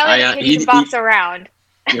 You finally have a kid you can boss around.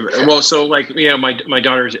 Well, so like my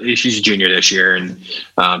daughter's she's a junior this year, and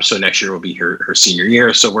so next year will be her senior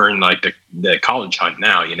year. So we're in like the college hunt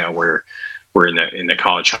now. We're in the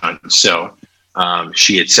college hunt. So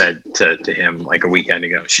she had said to him like a weekend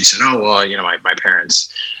ago. She said, "Oh well, my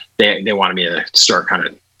parents they wanted me to start kind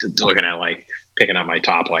of looking at like picking up my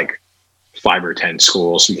top like 5 or 10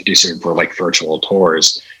 schools. We could do something for like virtual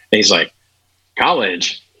tours." And he's like,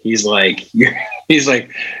 college. He's like, he's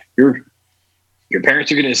like, your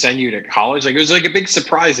parents are going to send you to college. Like, it was like a big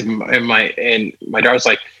surprise. And my daughter's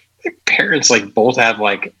like, my parents like both have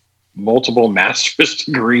like multiple master's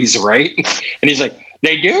degrees, right? And he's like,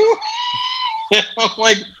 they do? And I'm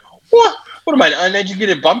like, what? What am I, an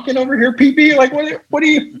uneducated bumpkin over here, PP? Like, what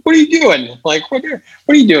are you doing? Like, what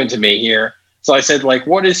are you doing to me here? So I said, like,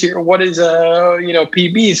 what is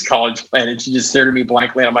PB's college plan? And she just stared at me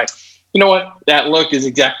blankly. I'm like, you know what? That look is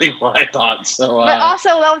exactly what I thought. So, but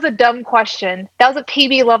also that was a dumb question. That was a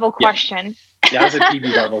PB level question. Yeah, that was a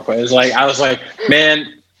PB level question. I was like,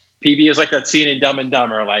 man, PB is like that scene in Dumb and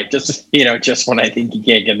Dumber. Like, just when I think you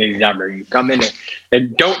can't get any dumber, you come in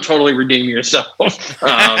and don't totally redeem yourself.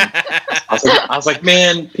 I was like,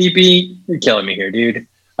 man, PB, you're killing me here, dude.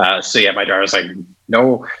 So yeah, my daughter's like,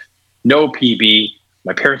 no PB.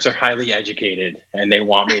 My parents are highly educated and they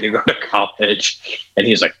want me to go to college. And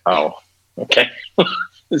he's like, oh, okay.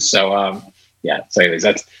 So yeah. So anyways,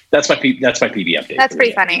 that's my PB update. That's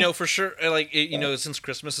pretty funny. For sure. Like, since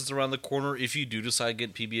Christmas is around the corner, if you do decide to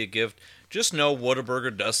get PB a gift, just know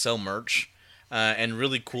Whataburger does sell merch, and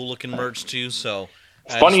really cool looking merch too. So,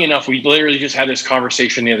 funny enough, we literally just had this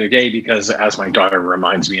conversation the other day because, as my daughter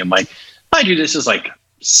reminds me, I'm like, I do this is like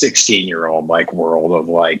 16-year-old like world of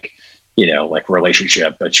like, like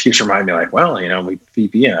relationship. But she keeps reminding me like, well,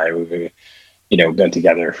 PB and I, we've been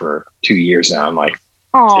together for 2 years now. I'm like,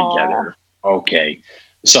 aww. Together. Okay.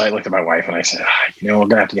 So I looked at my wife and I said, we're going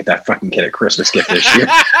to have to get that fucking kid a Christmas gift this year.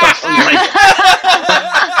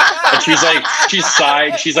 And she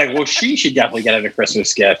sighed. She's like, well, she should definitely get him a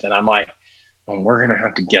Christmas gift. And I'm like, well, we're going to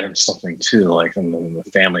have to get him something too, like in the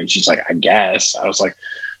family. And she's like, I guess. I was like,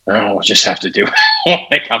 oh, we'll just have to do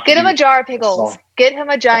it. Get him a jar of pickles. Get him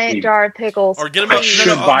a giant jar of pickles. Or get him buy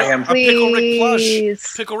him a Pickle Rick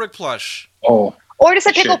plush. Pickle Rick plush. Oh. Or just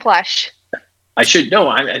a pickle plush. I should know.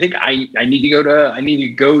 I think I need to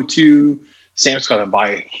go to Sam's Club and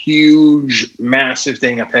buy a huge, massive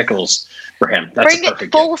thing of pickles for him. That's Bring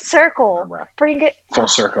it full circle. Bring it full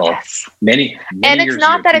circle. Yes. Many and it's years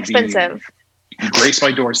not ago, that expensive. You grace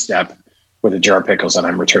my doorstep with a jar of pickles, and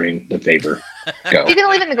I'm returning the favor. Go. You can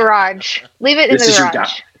leave it in the garage. Leave it in the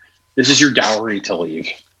garage. This is your dowry to leave.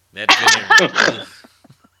 I'm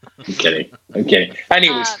kidding.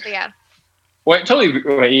 Anyways. Yeah. Well,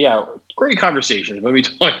 totally. Yeah, great conversation. But we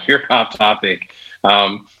totally veered off topic.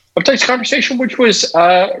 Of today's conversation, which was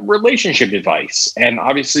relationship advice, and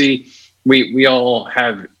obviously we all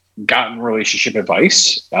have gotten relationship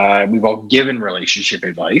advice. We've all given relationship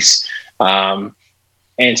advice, and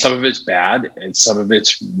some of it's bad, and some of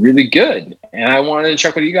it's really good. And I wanted to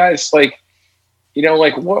check with you guys, like,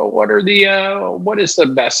 what is the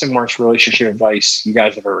best and worst relationship advice you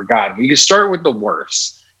guys have ever gotten? We can start with the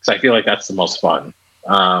worst, because I feel like that's the most fun.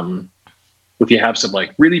 If you have some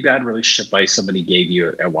like really bad relationship advice somebody gave you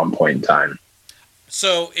at one point in time.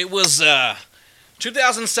 So it was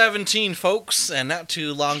 2017, folks, and not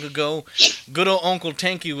too long ago. Good old Uncle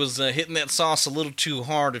Tanky was hitting that sauce a little too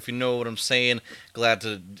hard, if you know what I'm saying. Glad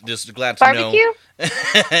to barbecue? know.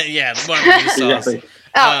 Yeah, the barbecue sauce. Exactly.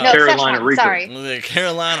 Oh no, Carolina Szechuan, Reaper. sorry. The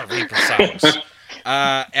Carolina Reaper sauce.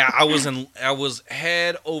 I was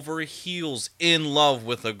head over heels in love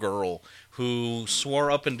with a girl who swore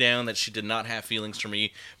up and down that she did not have feelings for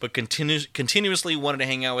me, but continuously wanted to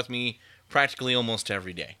hang out with me practically almost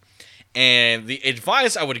every day. And the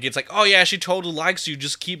advice I would get is like, oh yeah, she totally likes you,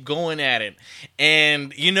 just keep going at it.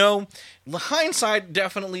 And hindsight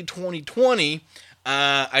definitely 2020.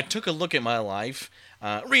 I took a look at my life,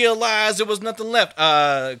 realized there was nothing left.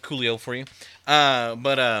 Coolio for you.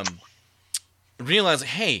 But realized,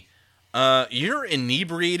 hey, you're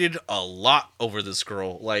inebriated a lot over this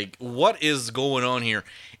girl. Like, what is going on here?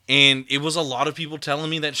 And it was a lot of people telling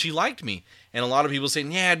me that she liked me. And a lot of people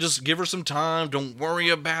saying, yeah, just give her some time. Don't worry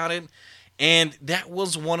about it. And that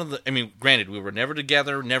was one of the... I mean, granted, we were never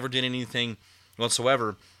together, never did anything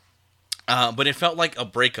whatsoever. But it felt like a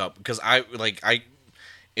breakup because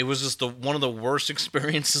it was just one of the worst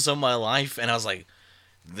experiences of my life. And I was like,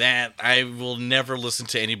 that I will never listen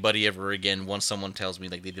to anybody ever again once someone tells me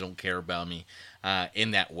like they don't care about me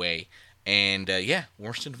in that way. And yeah,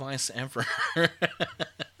 worst advice ever.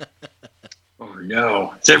 Oh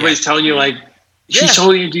no! So everybody's telling you like she's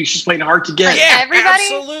totally into you. She's playing hard to get. Yeah, everybody?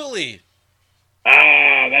 Absolutely.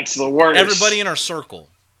 That's the worst. Everybody in our circle.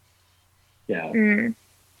 Yeah. Mm.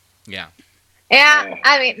 Yeah. Yeah,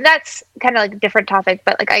 I mean that's kind of like a different topic,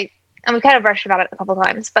 but like I'm kind of brushed about it a couple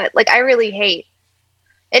times, but like I really hate.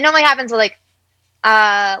 It normally happens with like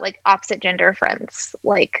opposite gender friends,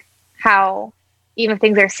 like how even if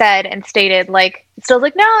things are said and stated, like it's still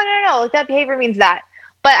like no, like that behavior means that.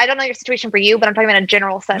 but I don't know your situation for you, but I'm talking about in a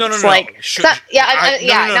general sense. No. Like, Should, so,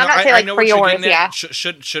 I'm not saying like for yours, yeah.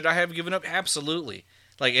 Should I have given up? Absolutely.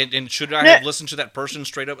 Like, and should I have listened to that person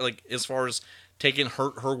straight up? Like, as far as taking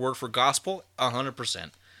her word for gospel,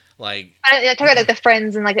 100%. Like, I talk about like the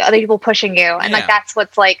friends and like the other people pushing you, and like that's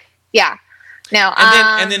what's like, yeah. No.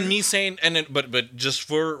 And then me saying, but just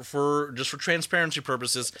for transparency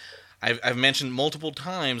purposes, I've mentioned multiple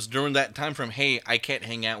times during that time frame, hey, I can't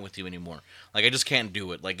hang out with you anymore. Like, I just can't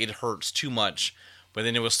do it. Like, it hurts too much. But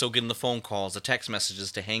then it was still getting the phone calls, the text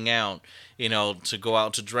messages to hang out, to go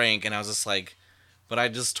out to drink. And I was just like, but I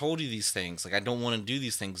just told you these things. Like, I don't want to do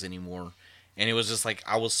these things anymore. And it was just like,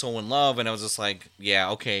 I was so in love. And I was just like, yeah,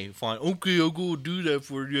 okay, fine. Okay, I'll go do that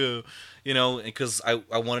for you. Because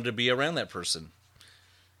I wanted to be around that person.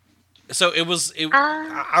 So it was.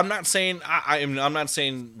 I'm not saying I'm not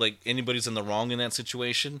saying like anybody's in the wrong in that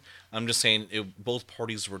situation. I'm just saying both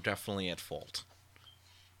parties were definitely at fault.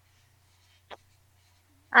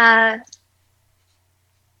 I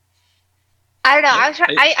don't know.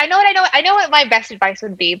 I know what I know. I know what my best advice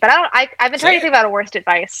would be, but I've been trying to think about a worst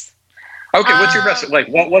advice. Okay, what's your best? Like,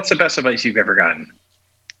 what's the best advice you've ever gotten?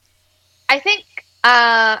 I think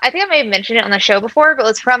I may have mentioned it on the show before, but it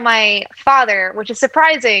was from my father, which is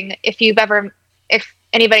surprising if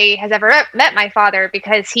anybody has ever met my father,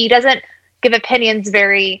 because he doesn't give opinions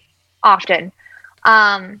very often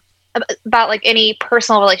about like any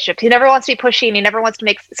personal relationships. He never wants to be pushy, and he never wants to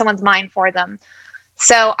make someone's mind for them.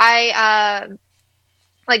 So I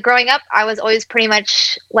like growing up, I was always pretty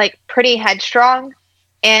much like pretty headstrong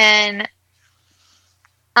in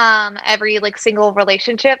every like single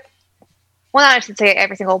relationship. Well, not I should say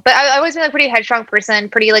every single, but I always been a pretty headstrong person,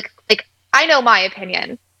 pretty like I know my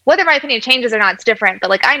opinion. Whether my opinion changes or not, it's different, but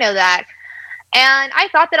like I know that. And I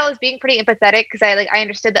thought that I was being pretty empathetic because I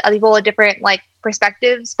understood that other people had different like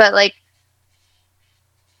perspectives, but like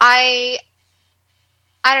I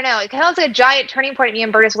don't know. It kind of was like a giant turning point in me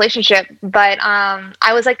and Berto's relationship. But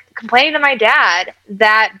I was like complaining to my dad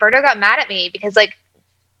that Berto got mad at me because like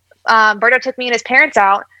Berto took me and his parents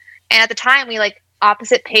out, and at the time we like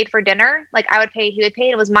opposite paid for dinner. Like I would pay, he would pay,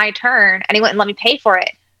 and it was my turn, and he wouldn't let me pay for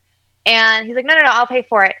it. And he's like, no, I'll pay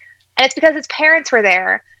for it. And it's because his parents were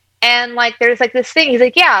there. And like there's like this thing. He's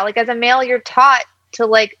like, yeah, like as a male, you're taught to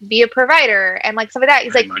like be a provider and like some of that.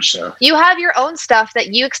 He's Very like, much so. You have your own stuff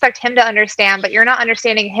that you expect him to understand, but you're not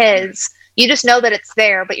understanding his. You just know that it's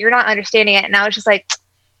there, but you're not understanding it. And I was just like,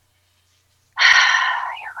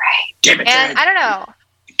 you're right. Damn it, and Dad. I don't know.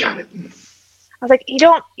 Got it. I was like, you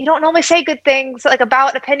don't normally say good things like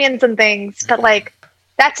about opinions and things, but like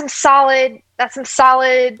that's some solid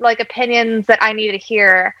like opinions that I needed to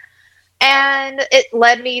hear. And it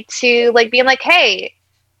led me to like being like, hey,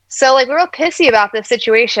 so like we're real pissy about this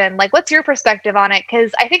situation. Like, what's your perspective on it?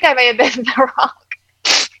 Because I think I may have been in the wrong.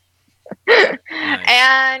 Nice.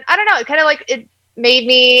 And I don't know, it kind of like it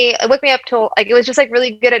woke me up to like it was just like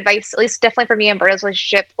really good advice, at least definitely for me and Berto's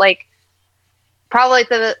relationship. Like probably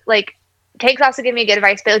like Tank's also gave me good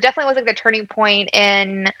advice, but it definitely was like the turning point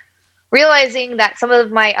in realizing that some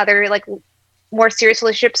of my other like more serious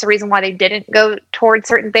relationships, the reason why they didn't go towards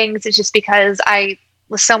certain things is just because I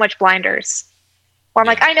was so much blinders. Where I'm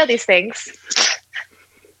like, I know these things.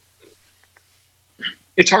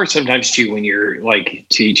 It's hard sometimes too when you're like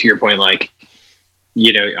to your point, like,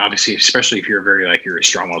 obviously, especially if you're you're a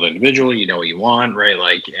strong-willed individual, you know what you want, right?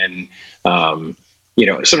 Like, and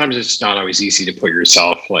sometimes it's not always easy to put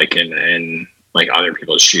yourself like in like other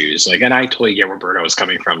people's shoes. Like, and I totally get where Berto was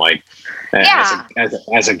coming from. Like,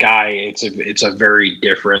 as a guy, it's a very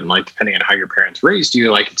different, like, depending on how your parents raised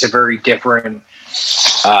you, like, it's a very different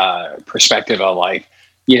perspective of like,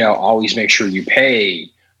 always make sure you pay,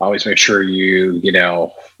 always make sure you, pick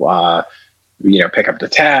up the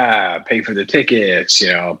tab, pay for the tickets,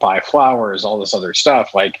 buy flowers, all this other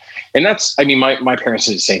stuff. Like, and that's, I mean, my parents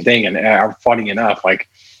did the same thing. And funny enough, like,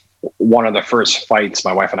 one of the first fights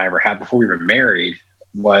my wife and I ever had before we were married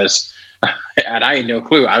was, and I had no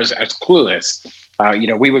clue. I was clueless.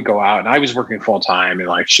 We would go out, and I was working full time, and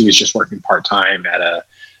like she was just working part time at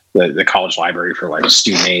the college library for like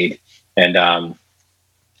student aid. And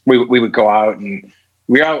we would go out, and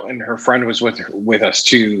and her friend was with us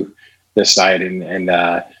too this night. And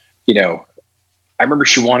I remember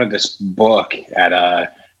she wanted this book at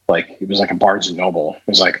it was like a Barnes and Noble. It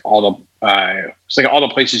was like all the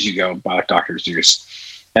places you go buy like Dr. Seuss.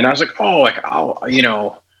 And I was like, oh, like I'll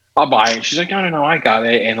buy it. And she's like, no, I got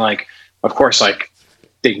it. And like, of course, like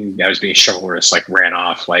thinking I was being chivalrous, like ran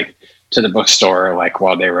off like to the bookstore, like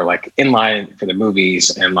while they were like in line for the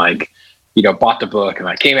movies, and like, bought the book. And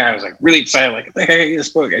I came out, I was like really excited, like, hey, this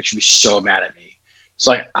book. And she was so mad at me. It's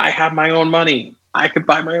like, I have my own money. I could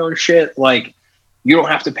buy my own shit. Like, you don't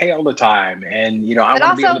have to pay all the time. And, you know, I And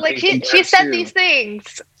want to be also, able to like, pay she said too. these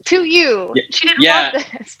things to you. Yeah, She didn't yeah.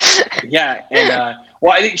 want this. Yeah. And,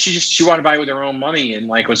 well, I think she wanted to buy it with her own money and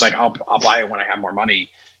like, was like, I'll buy it when I have more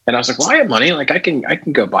money. And I was like, well, I have money. Like, I can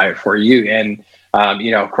go buy it for you. And,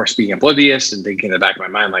 you know, of course, being oblivious and thinking in the back of my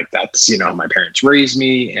mind, like, that's, you know, my parents raised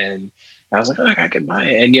me. And I was like, oh, I can buy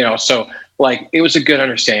it. And, you know, so like, it was a good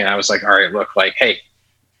understanding. I was like, all right, look, like, hey,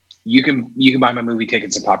 you can buy my movie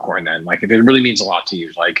tickets and popcorn then. Like, if it really means a lot to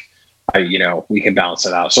you, like, you know, we can balance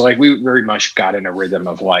it out. So like, we very much got in a rhythm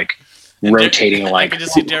of like rotating, like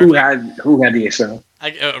who had the external.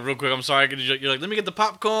 Real quick, I'm sorry. You're like, let me get the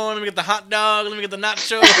popcorn, let me get the hot dog, let me get the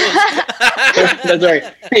nachos. That's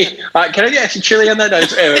right. Hey, can I actually chili on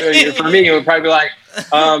that? For me, it would probably be like,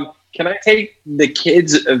 can I take the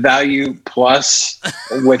kids value plus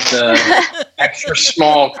with the extra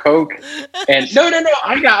small Coke? And no,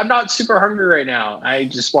 I'm not super hungry right now. I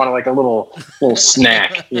just want like a little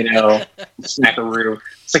snack, you know, snackaroo.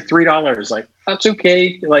 It's like $3. Like, that's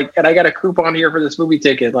okay. Like, and I got a coupon here for this movie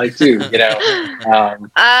ticket, like, too, you know.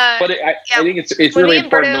 But I think it's really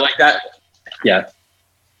important to like that. Yeah.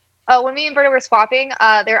 Oh, when me and Berta were swapping,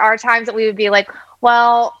 there are times that we would be like,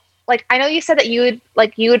 well, like, I know you said that you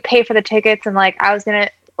would pay for the tickets and like I was gonna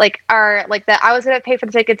I was gonna pay for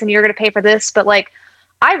the tickets and you're gonna pay for this, but like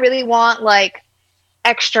I really want like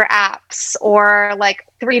extra apps or like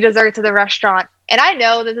 3 desserts at the restaurant. And I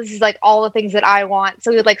know that this is like all the things that I want.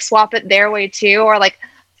 So we would like swap it their way too, or like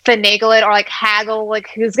finagle it or like haggle like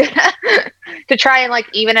who's gonna to try and like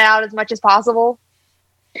even it out as much as possible.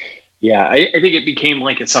 Yeah, I think it became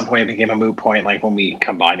like at some point it became a moot point, like when we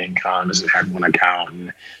combined incomes and had one account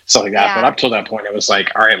and stuff like that. Yeah. But up till that point, it was like,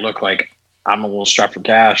 all right, look, like I'm a little strapped for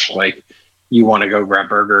cash. Like, you want to go grab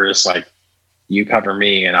burgers, like you cover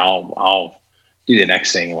me, and I'll do the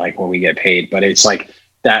next thing, like when we get paid. But it's like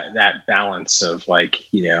that balance of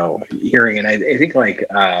like, you know, hearing, and I think like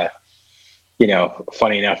you know,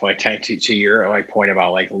 funny enough, like to your like point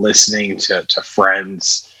about like listening to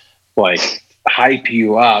friends like hype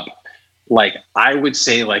you up. Like, I would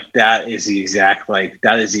say like that is the exact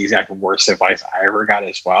worst advice I ever got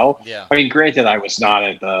as well. Yeah. I mean, granted, I was not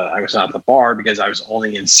at the bar because I was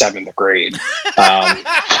only in 7th grade.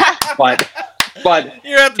 But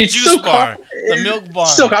you're at the juice bar, the milk bar.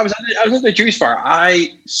 So I was at the juice bar.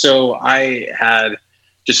 I had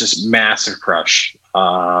just this massive crush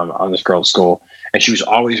on this girl at school, and she was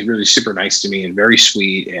always really super nice to me and very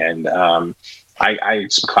sweet. And I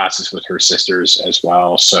had some classes with her sisters as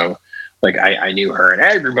well, so. Like I knew her, and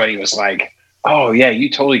everybody was like, "Oh yeah, you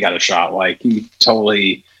totally got a shot. Like you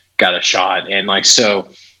totally got a shot." And like so,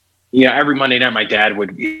 you know, every Monday night my dad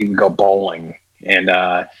would go bowling, and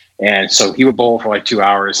so he would bowl for like 2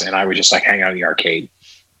 hours, and I would just like hang out in the arcade,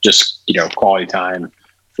 just, you know, quality time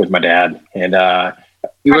with my dad. And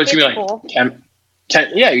he would give me like cool. 10,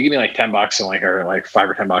 yeah, you give me like $10 and like or like $5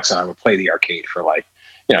 or $10, and I would play the arcade for like,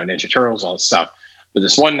 you know, Ninja Turtles, all this stuff. But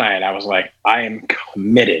this one night I was like, I'm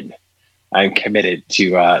committed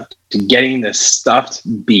to getting this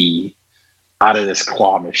stuffed bee out of this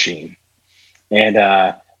claw machine. And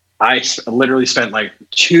I literally spent like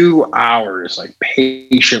 2 hours, like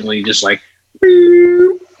patiently just like,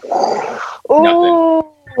 nothing.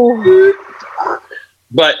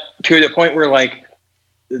 But to the point where like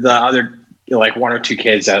the other, you know, like 1 or 2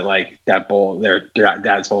 kids that like that bowl, their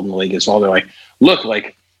dad's bowled in the league as well. They're like, look,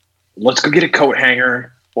 like, let's go get a coat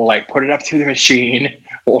hanger. We'll like put it up to the machine.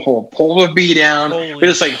 We'll pull the bee down.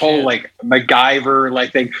 It's like whole like MacGyver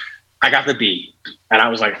like thing. I got the bee, and I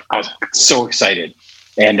was so excited.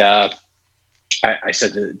 And I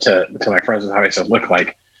said to my friends, I said, look,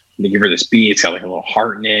 like, I'm gonna give her this bee. It's got like a little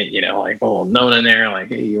heart in it, you know, like a little note in there, like,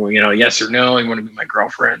 hey, you know, yes or no, you want to be my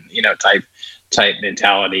girlfriend, you know, type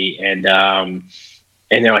mentality. And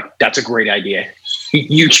they're like, that's a great idea.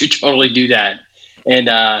 You should totally do that. And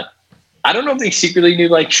I don't know if they secretly knew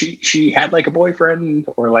like she had like a boyfriend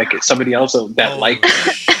or like somebody else that liked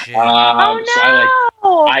her.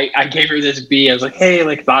 So I gave her this bee. I was like, hey,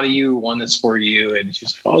 like, thought of you, won this for you. And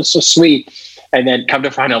she's like, oh, it's so sweet. And then come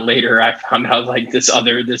to find out later, I found out like this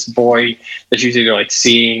boy that she was either like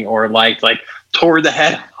seeing or like tore the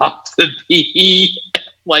head off the bee,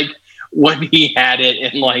 like when he had it,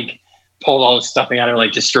 and like pulled all the stuffing out of it,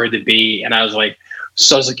 like destroyed the bee. And I was like,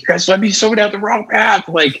 you guys might be so down the wrong path.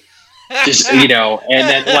 Like, just, you know, and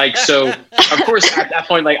then like, so of course at that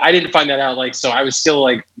point, like I didn't find that out. Like, so I was still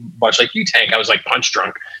like, much like you, Tank, I was like punch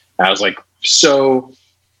drunk. I was like, so,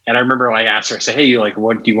 and I remember I asked her, I said, hey, like,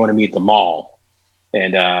 what do you want to meet at the mall?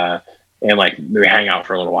 And like maybe hang out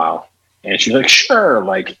for a little while. And she's like, sure.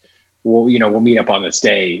 Like, we'll meet up on this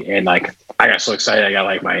day. And like, I got so excited. I got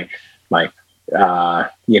like I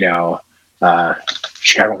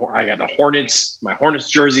got my Hornets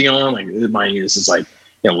jersey on. Like, this is like,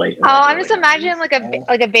 late. Oh, I'm just imagining like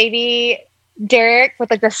a baby Derek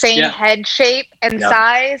with like the same head shape and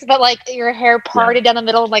size, but like your hair parted down the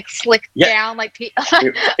middle and like slicked down like it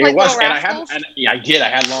like was. And I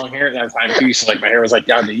had long hair at that time too. So like my hair was like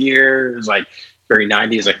down the ears, like very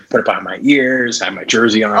 90s. Like put it behind my ears, had my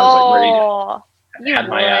jersey on. I was like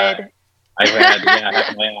ready.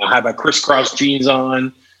 I had my crisscross jeans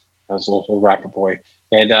on. I was a little rapper boy,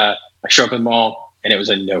 and I showed up in the mall, and it was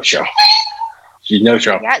a no show. She's no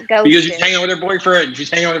show because she's hanging out with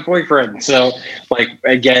her boyfriend. So, like,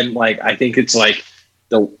 again, like I think it's like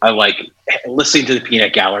I like listening to the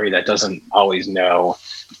peanut gallery that doesn't always know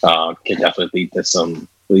can definitely lead to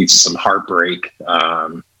some heartbreak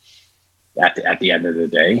at the end of the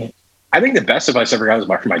day. I think the best advice I ever got was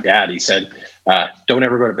from my dad. He said, "Don't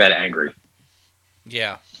ever go to bed angry."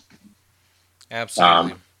 Yeah,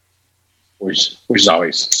 absolutely. Which is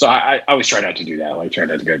always, so I always try not to do that. Like, try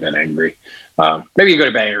not to go to bed angry. Maybe you go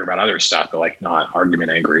to bed angry about other stuff, but like not argument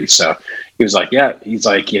angry. So he was like,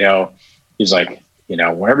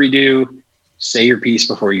 whatever you do, say your piece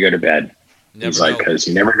before you go to bed. Because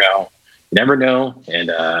you never know. And,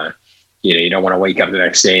 you don't want to wake up the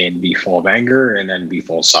next day and be full of anger and then be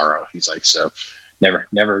full of sorrow. He's like, so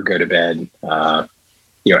never go to bed,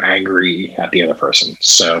 angry at the other person.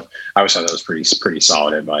 So I always thought that was pretty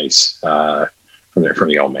solid advice from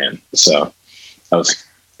the old man. So that was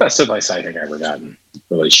best advice I think I ever gotten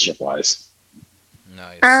relationship wise.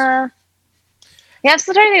 Nice. I'm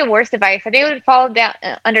still trying to think of worst advice. I think it would fall down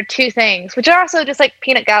under two things, which are also just like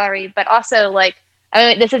peanut gallery, but also like, I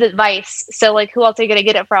mean, this is advice. So like, who else are you going to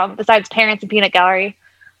get it from besides parents and peanut gallery?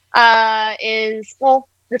 This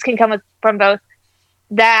can come from both.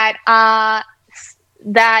 That I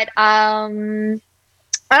don't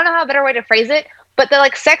know how a better way to phrase it, but that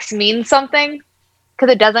like sex means something because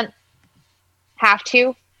it doesn't have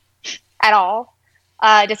to at all.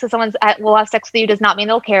 Just because someone will have sex with you does not mean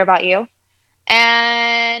they'll care about you.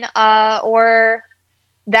 And, or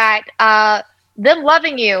that, them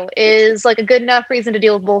loving you is like a good enough reason to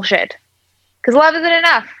deal with bullshit. Because love isn't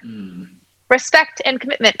enough. Respect and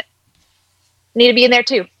commitment need to be in there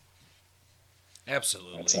too.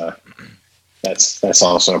 Absolutely. That's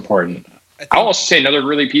also important. I'll also say another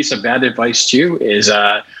really piece of bad advice too is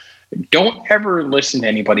don't ever listen to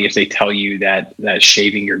anybody if they tell you that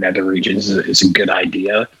shaving your nether regions is a good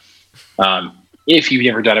idea. If you've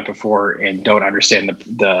never done it before and don't understand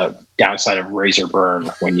the downside of razor burn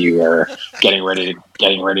when you are getting ready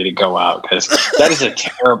to go out, because that is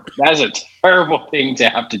a terrible thing to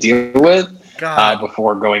have to deal with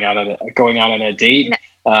before going out on a date.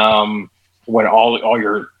 When all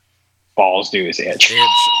your balls do is itch.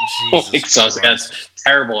 That's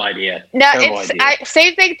terrible idea. No,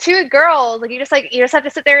 same thing too, girls. Like you just have to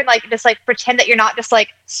sit there and like pretend that you're not just like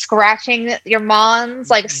scratching your mons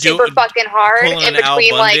like super fucking hard in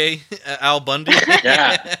between Al Bundy.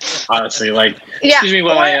 Yeah, honestly, like excuse me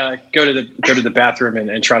while I go to the bathroom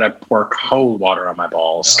and try to pour cold water on my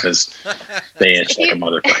balls because they itch like a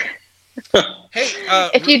motherfucker. Hey,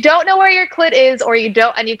 if you don't know where your clit is, or you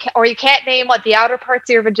can't name what the outer parts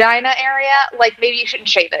of your vagina area, like maybe you shouldn't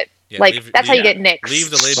shave it. Yeah, that's how you get nicks. Leave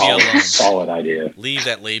the labia alone. Solid idea. Leave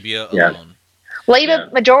that labia alone. Labia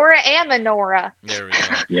majora and minora. There we go.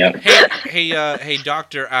 Yeah. Hey,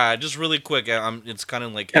 doctor. Just really quick. It's kind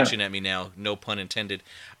of like itching at me now. No pun intended.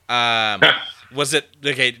 Was it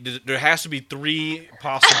okay? There has to be three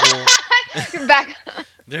possible. You're back.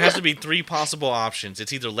 There has to be three possible options.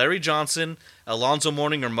 It's either Larry Johnson, Alonzo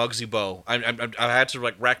Mourning, or Muggsy Bogues. I had to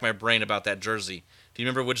like rack my brain about that jersey. Do you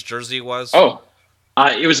remember which jersey it was? Oh,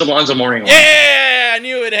 it was Alonzo Mourning. Yeah, I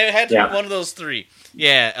knew it had to be one of those three.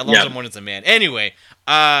 Yeah, Alonzo Mourning's a man. Anyway,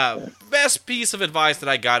 best piece of advice that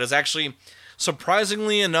I got is actually,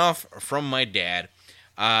 surprisingly enough, from my dad.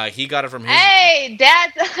 He got it from his. Hey,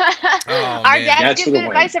 Dad! Our dads give good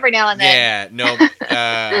advice every now and then. Yeah, no.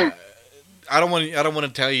 I don't want to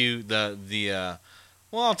tell you the.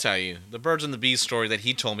 Well, I'll tell you the birds and the bees story that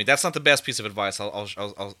he told me. That's not the best piece of advice. I'll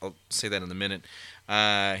say that in a minute.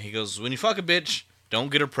 He goes, when you fuck a bitch,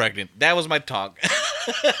 don't get her pregnant. That was my talk.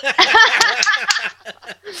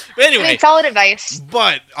 But anyway, solid advice.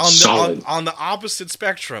 But on the opposite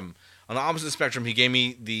spectrum. On the opposite spectrum, he gave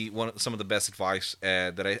me some of the best advice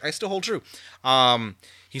that I still hold true.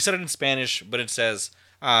 He said it in Spanish, but it says,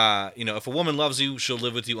 if a woman loves you, she'll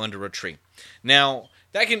live with you under a tree. Now,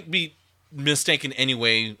 that can be mistaken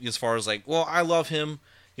anyway as far as like, well, I love him,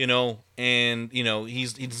 and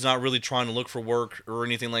he's not really trying to look for work or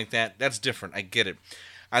anything like that. That's different. I get it.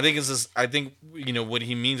 I think what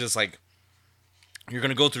he means is like you're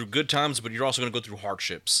gonna go through good times, but you're also gonna go through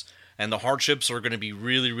hardships, and the hardships are gonna be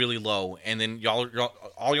really, really low, and then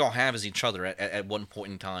all y'all have is each other at one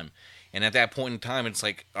point in time, and at that point in time, it's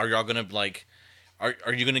like, are y'all gonna like,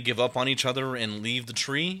 are you gonna give up on each other and leave the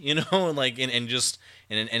tree, like and just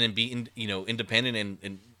and be independent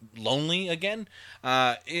and lonely again?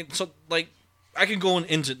 So like I can go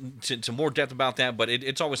into more depth about that, but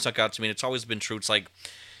it's always stuck out to me. And it's always been true. It's like,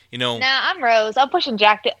 Nah, I'm Rose. I'm pushing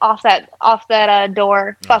Jack off that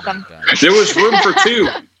door. Fuck him. There was room for two.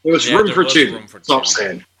 There was room for two. That's all I'm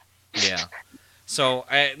saying. Yeah. So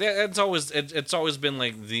it's always been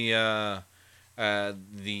like the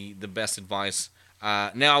best advice.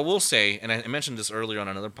 Now I will say, and I mentioned this earlier on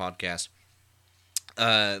another podcast,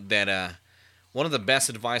 that one of the best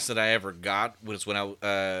advice that I ever got was when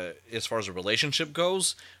as far as a relationship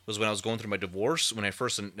goes, was when I was going through my divorce. When I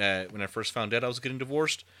first found out I was getting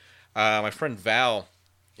divorced, my friend Val,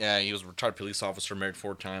 he was a retired police officer, married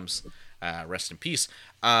 4 times, rest in peace.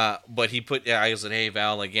 But I said, hey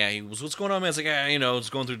Val, like, yeah, he was, what's going on, man? I was like, it's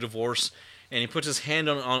going through divorce, and he puts his hand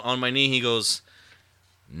on my knee. He goes,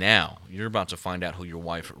 now you're about to find out who your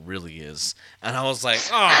wife really is. And I was like,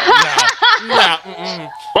 oh no.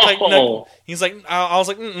 Like, no. He's like, I was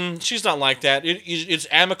like, she's not like that. It's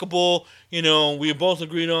amicable. We both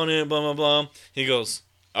agreed on it. Blah blah blah. He goes,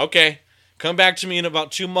 okay, come back to me in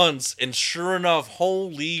about 2 months. And sure enough,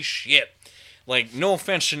 holy shit. Like, no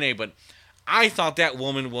offense, Shanae, but I thought that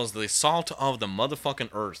woman was the salt of the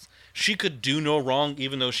motherfucking earth. She could do no wrong,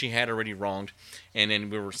 even though she had already wronged. And then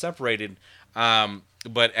we were separated.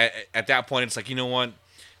 But at that point, it's like, you know what?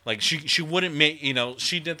 Like, she wouldn't make,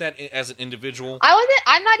 she did that as an individual.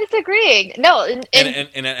 I'm not disagreeing. No.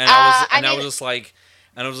 I was just like,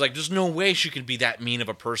 there's no way she could be that mean of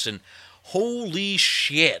a person. Holy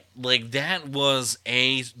shit. Like, that was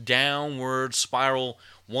a downward spiral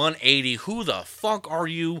 180. Who the fuck are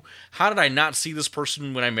you? How did I not see this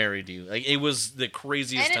person when I married you? Like, it was the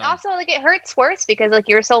craziest time. And time. also, like, it hurts worse because, like,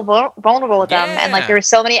 you're so vulnerable with them, and, like, there's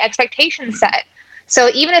so many expectations set. So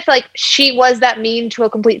even if, like, she was that mean to a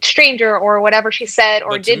complete stranger, or whatever she said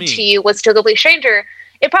or did to you was to a complete stranger,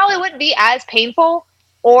 it probably wouldn't be as painful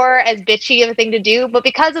or as bitchy of a thing to do. But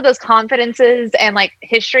because of those confidences and, like,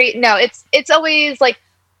 history, no, it's always, like,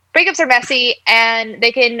 breakups are messy, and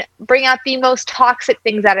they can bring out the most toxic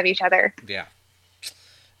things out of each other. Yeah.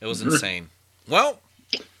 It was insane. Well,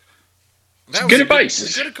 that was good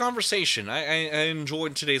advice. Good conversation. I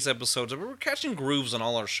enjoyed today's episode. We're catching grooves on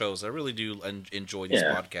all our shows. I really do enjoy this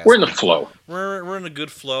podcast. We're in the flow. We're in a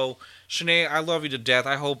good flow. Shanae, I love you to death.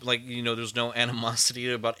 I hope, like, there's no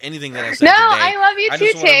animosity about anything that I said today. No, I love you too, I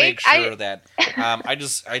just want to make Jake. sure that I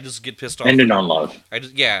just get pissed off. Ending on love.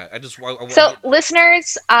 So,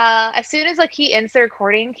 listeners, as soon as, like, he ends the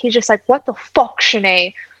recording, he's just like, what the fuck,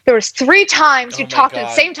 Shanae? There was 3 times you talked at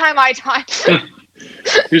the same time I talked.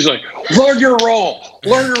 He's like, learn your role.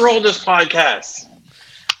 Learn your role in this podcast.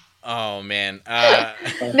 Oh, man.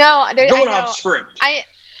 Going off script. I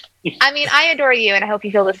mean, I adore you, and I hope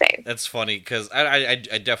you feel the same. That's funny, because I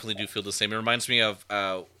definitely do feel the same. It reminds me of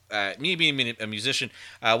me being a musician.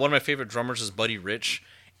 One of my favorite drummers is Buddy Rich,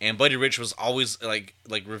 and Buddy Rich was always like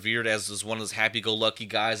revered as one of those happy-go-lucky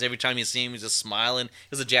guys. Every time you see him, he's just smiling.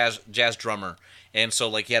 He's a jazz drummer, and so,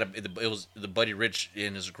 like, it was the Buddy Rich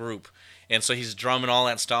in his group, and so he's drumming all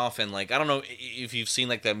that stuff. And, like, I don't know if you've seen,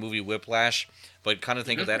 like, that movie Whiplash, but kind of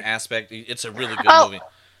think of that aspect. It's a really good movie.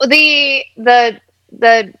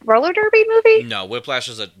 The roller derby movie? No, Whiplash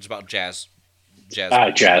is it's about jazz.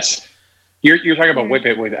 Jazz. You're talking about Whip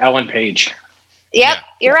It with Ellen Page. Yep,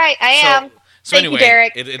 you're right. I am. So Thank anyway, you,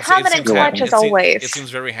 Derek. Comment and clutch as always. It seems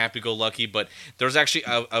very happy-go-lucky, but there's actually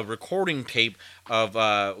a recording tape of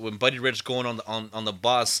when Buddy Rich going on the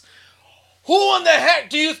bus. Who in the heck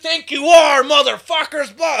do you think you are,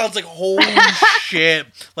 motherfuckers? I was like, holy shit!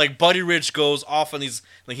 Like, Buddy Rich goes off on these,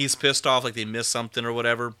 like, he's pissed off, like they missed something or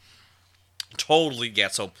whatever. Totally, yeah.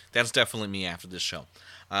 So that's definitely me after this show.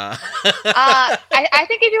 I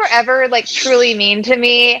think if you were ever, like, truly mean to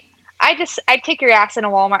me, I'd take your ass in a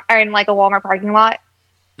Walmart or in, like, a Walmart parking lot.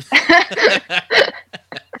 That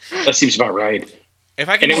seems about right. If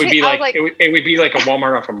I can, and it would be it would be like a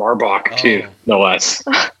Walmart off of Marbach too, no less.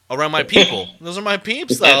 Around my people, those are my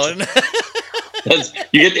peeps, though.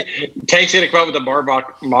 You get Tank's gonna come up with the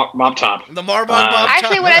Marbach mop top. The Marbach mop top.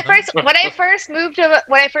 Actually, when I first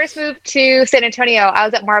moved to San Antonio, I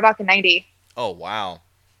was at Marbach in '90. Oh wow!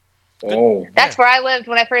 Oh. That's where I lived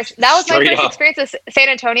when I first. That was my Straight first up. experience with San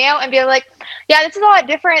Antonio, and being like, yeah, this is a lot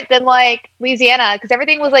different than like Louisiana, because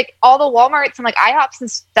everything was like all the WalMarts and like IHOPs and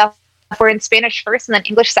stuff were in Spanish first and then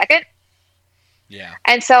English second. Yeah.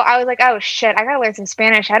 And so I was like, oh shit, I gotta learn some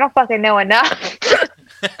Spanish. I don't fucking know enough.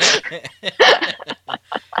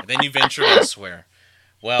 And then you ventured elsewhere.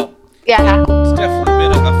 Well, Yeah. it's definitely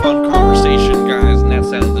been a fun conversation.